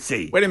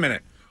privacy. Wait a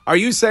minute. Are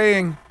you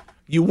saying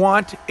you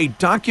want a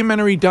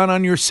documentary done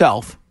on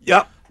yourself?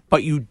 Yep.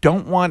 But you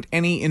don't want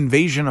any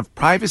invasion of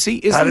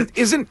privacy?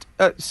 Isn't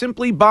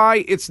simply by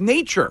its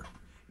nature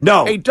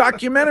a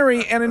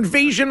documentary an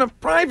invasion of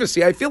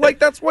privacy? I feel like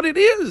that's what it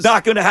is.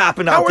 Not going to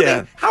happen out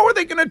there. How are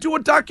they going to do a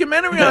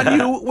documentary on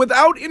you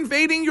without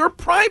invading your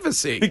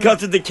privacy?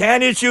 Because of the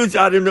can issues,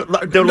 I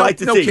don't like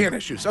to see. No can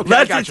issues. Okay,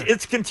 I gotcha.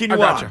 Let's continue I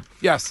gotcha. on.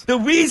 Yes. The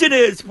reason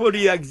is for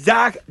the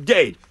exact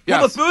date.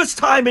 Yes. For the first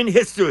time in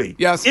history,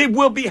 it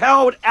will be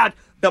held at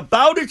the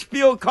Bowditch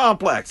Field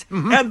Complex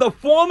and the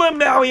former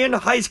Marion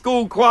High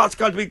School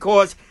cross-country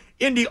course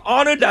in the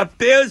honor that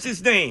bears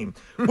his name,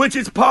 which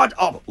is part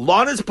of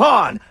Lawrence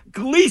Pond,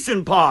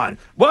 Gleason Pond,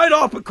 right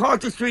off of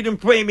Carter Street in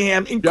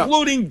Framingham,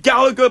 including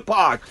Gallagher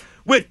Park,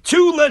 with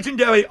two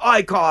legendary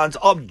icons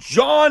of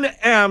John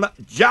M.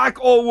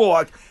 Jack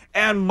O'Rourke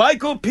and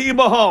Michael P.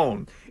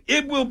 Mahone.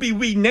 It will be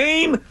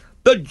renamed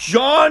the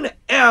John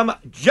M.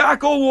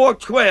 Jack O'Rourke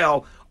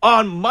Trail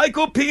on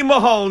Michael P.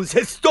 Mahone's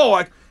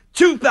historic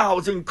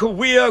 2000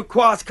 career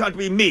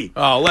cross-country meet.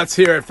 Oh, let's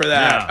hear it for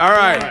that. Yeah. All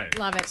right.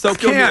 Love it. So,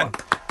 Ken,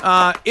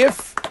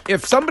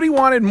 if somebody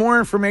wanted more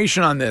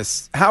information on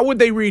this, how would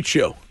they reach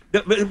you?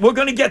 We're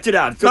going to get to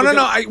that. So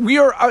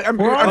We're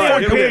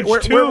on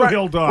page 2,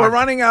 Hill Dog. We're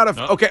running out of...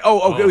 Okay.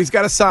 Oh, he's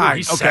got a sign.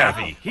 He's okay.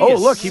 savvy.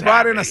 Look, he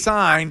brought in a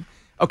sign.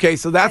 Okay,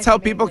 so that's how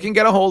people can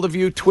get a hold of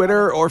you,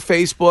 Twitter or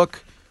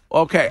Facebook.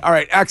 Okay, all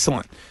right,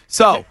 excellent.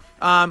 So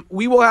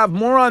we will have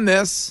more on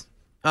this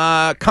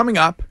coming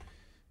up.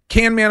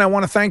 Can Man, I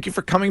want to thank you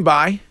for coming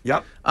by.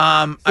 Yep.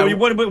 So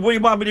what do you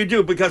want me to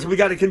do? Because we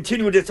got to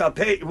continue this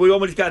page. We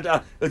almost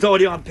got it's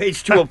already on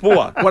page 2 or 4.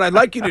 What I'd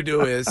like you to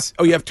do is,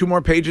 you have 2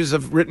 more pages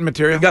of written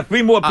material. We got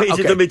 3 more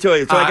pages of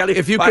material. So I got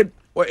if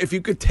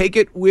you could take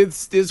it with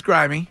Stiz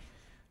Grimy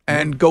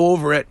and go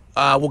over it,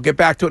 we'll get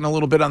back to it in a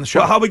little bit on the show.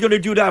 Well, how are we going to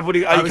do that?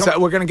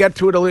 We're going to get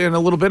to it in a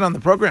little bit on the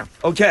program.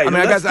 Okay.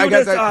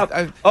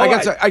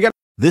 I got.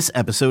 This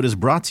episode is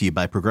brought to you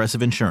by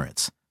Progressive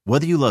Insurance.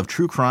 Whether you love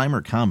true crime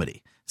or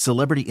comedy,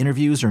 celebrity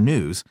interviews or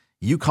news,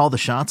 you call the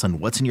shots on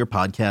what's in your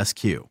podcast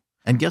queue.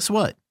 And guess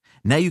what?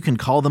 Now you can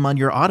call them on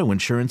your auto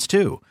insurance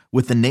too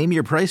with the Name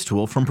Your Price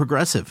tool from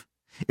Progressive.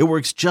 It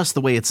works just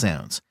the way it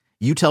sounds.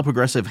 You tell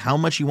Progressive how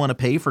much you want to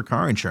pay for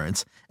car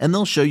insurance, and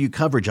they'll show you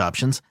coverage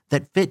options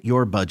that fit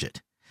your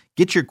budget.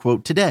 Get your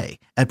quote today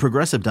at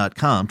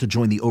Progressive.com to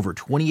join the over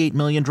 28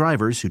 million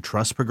drivers who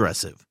trust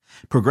Progressive.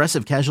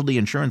 Progressive Casualty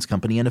Insurance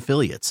Company and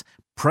Affiliates.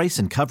 Price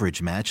and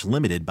coverage match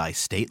limited by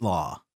state law.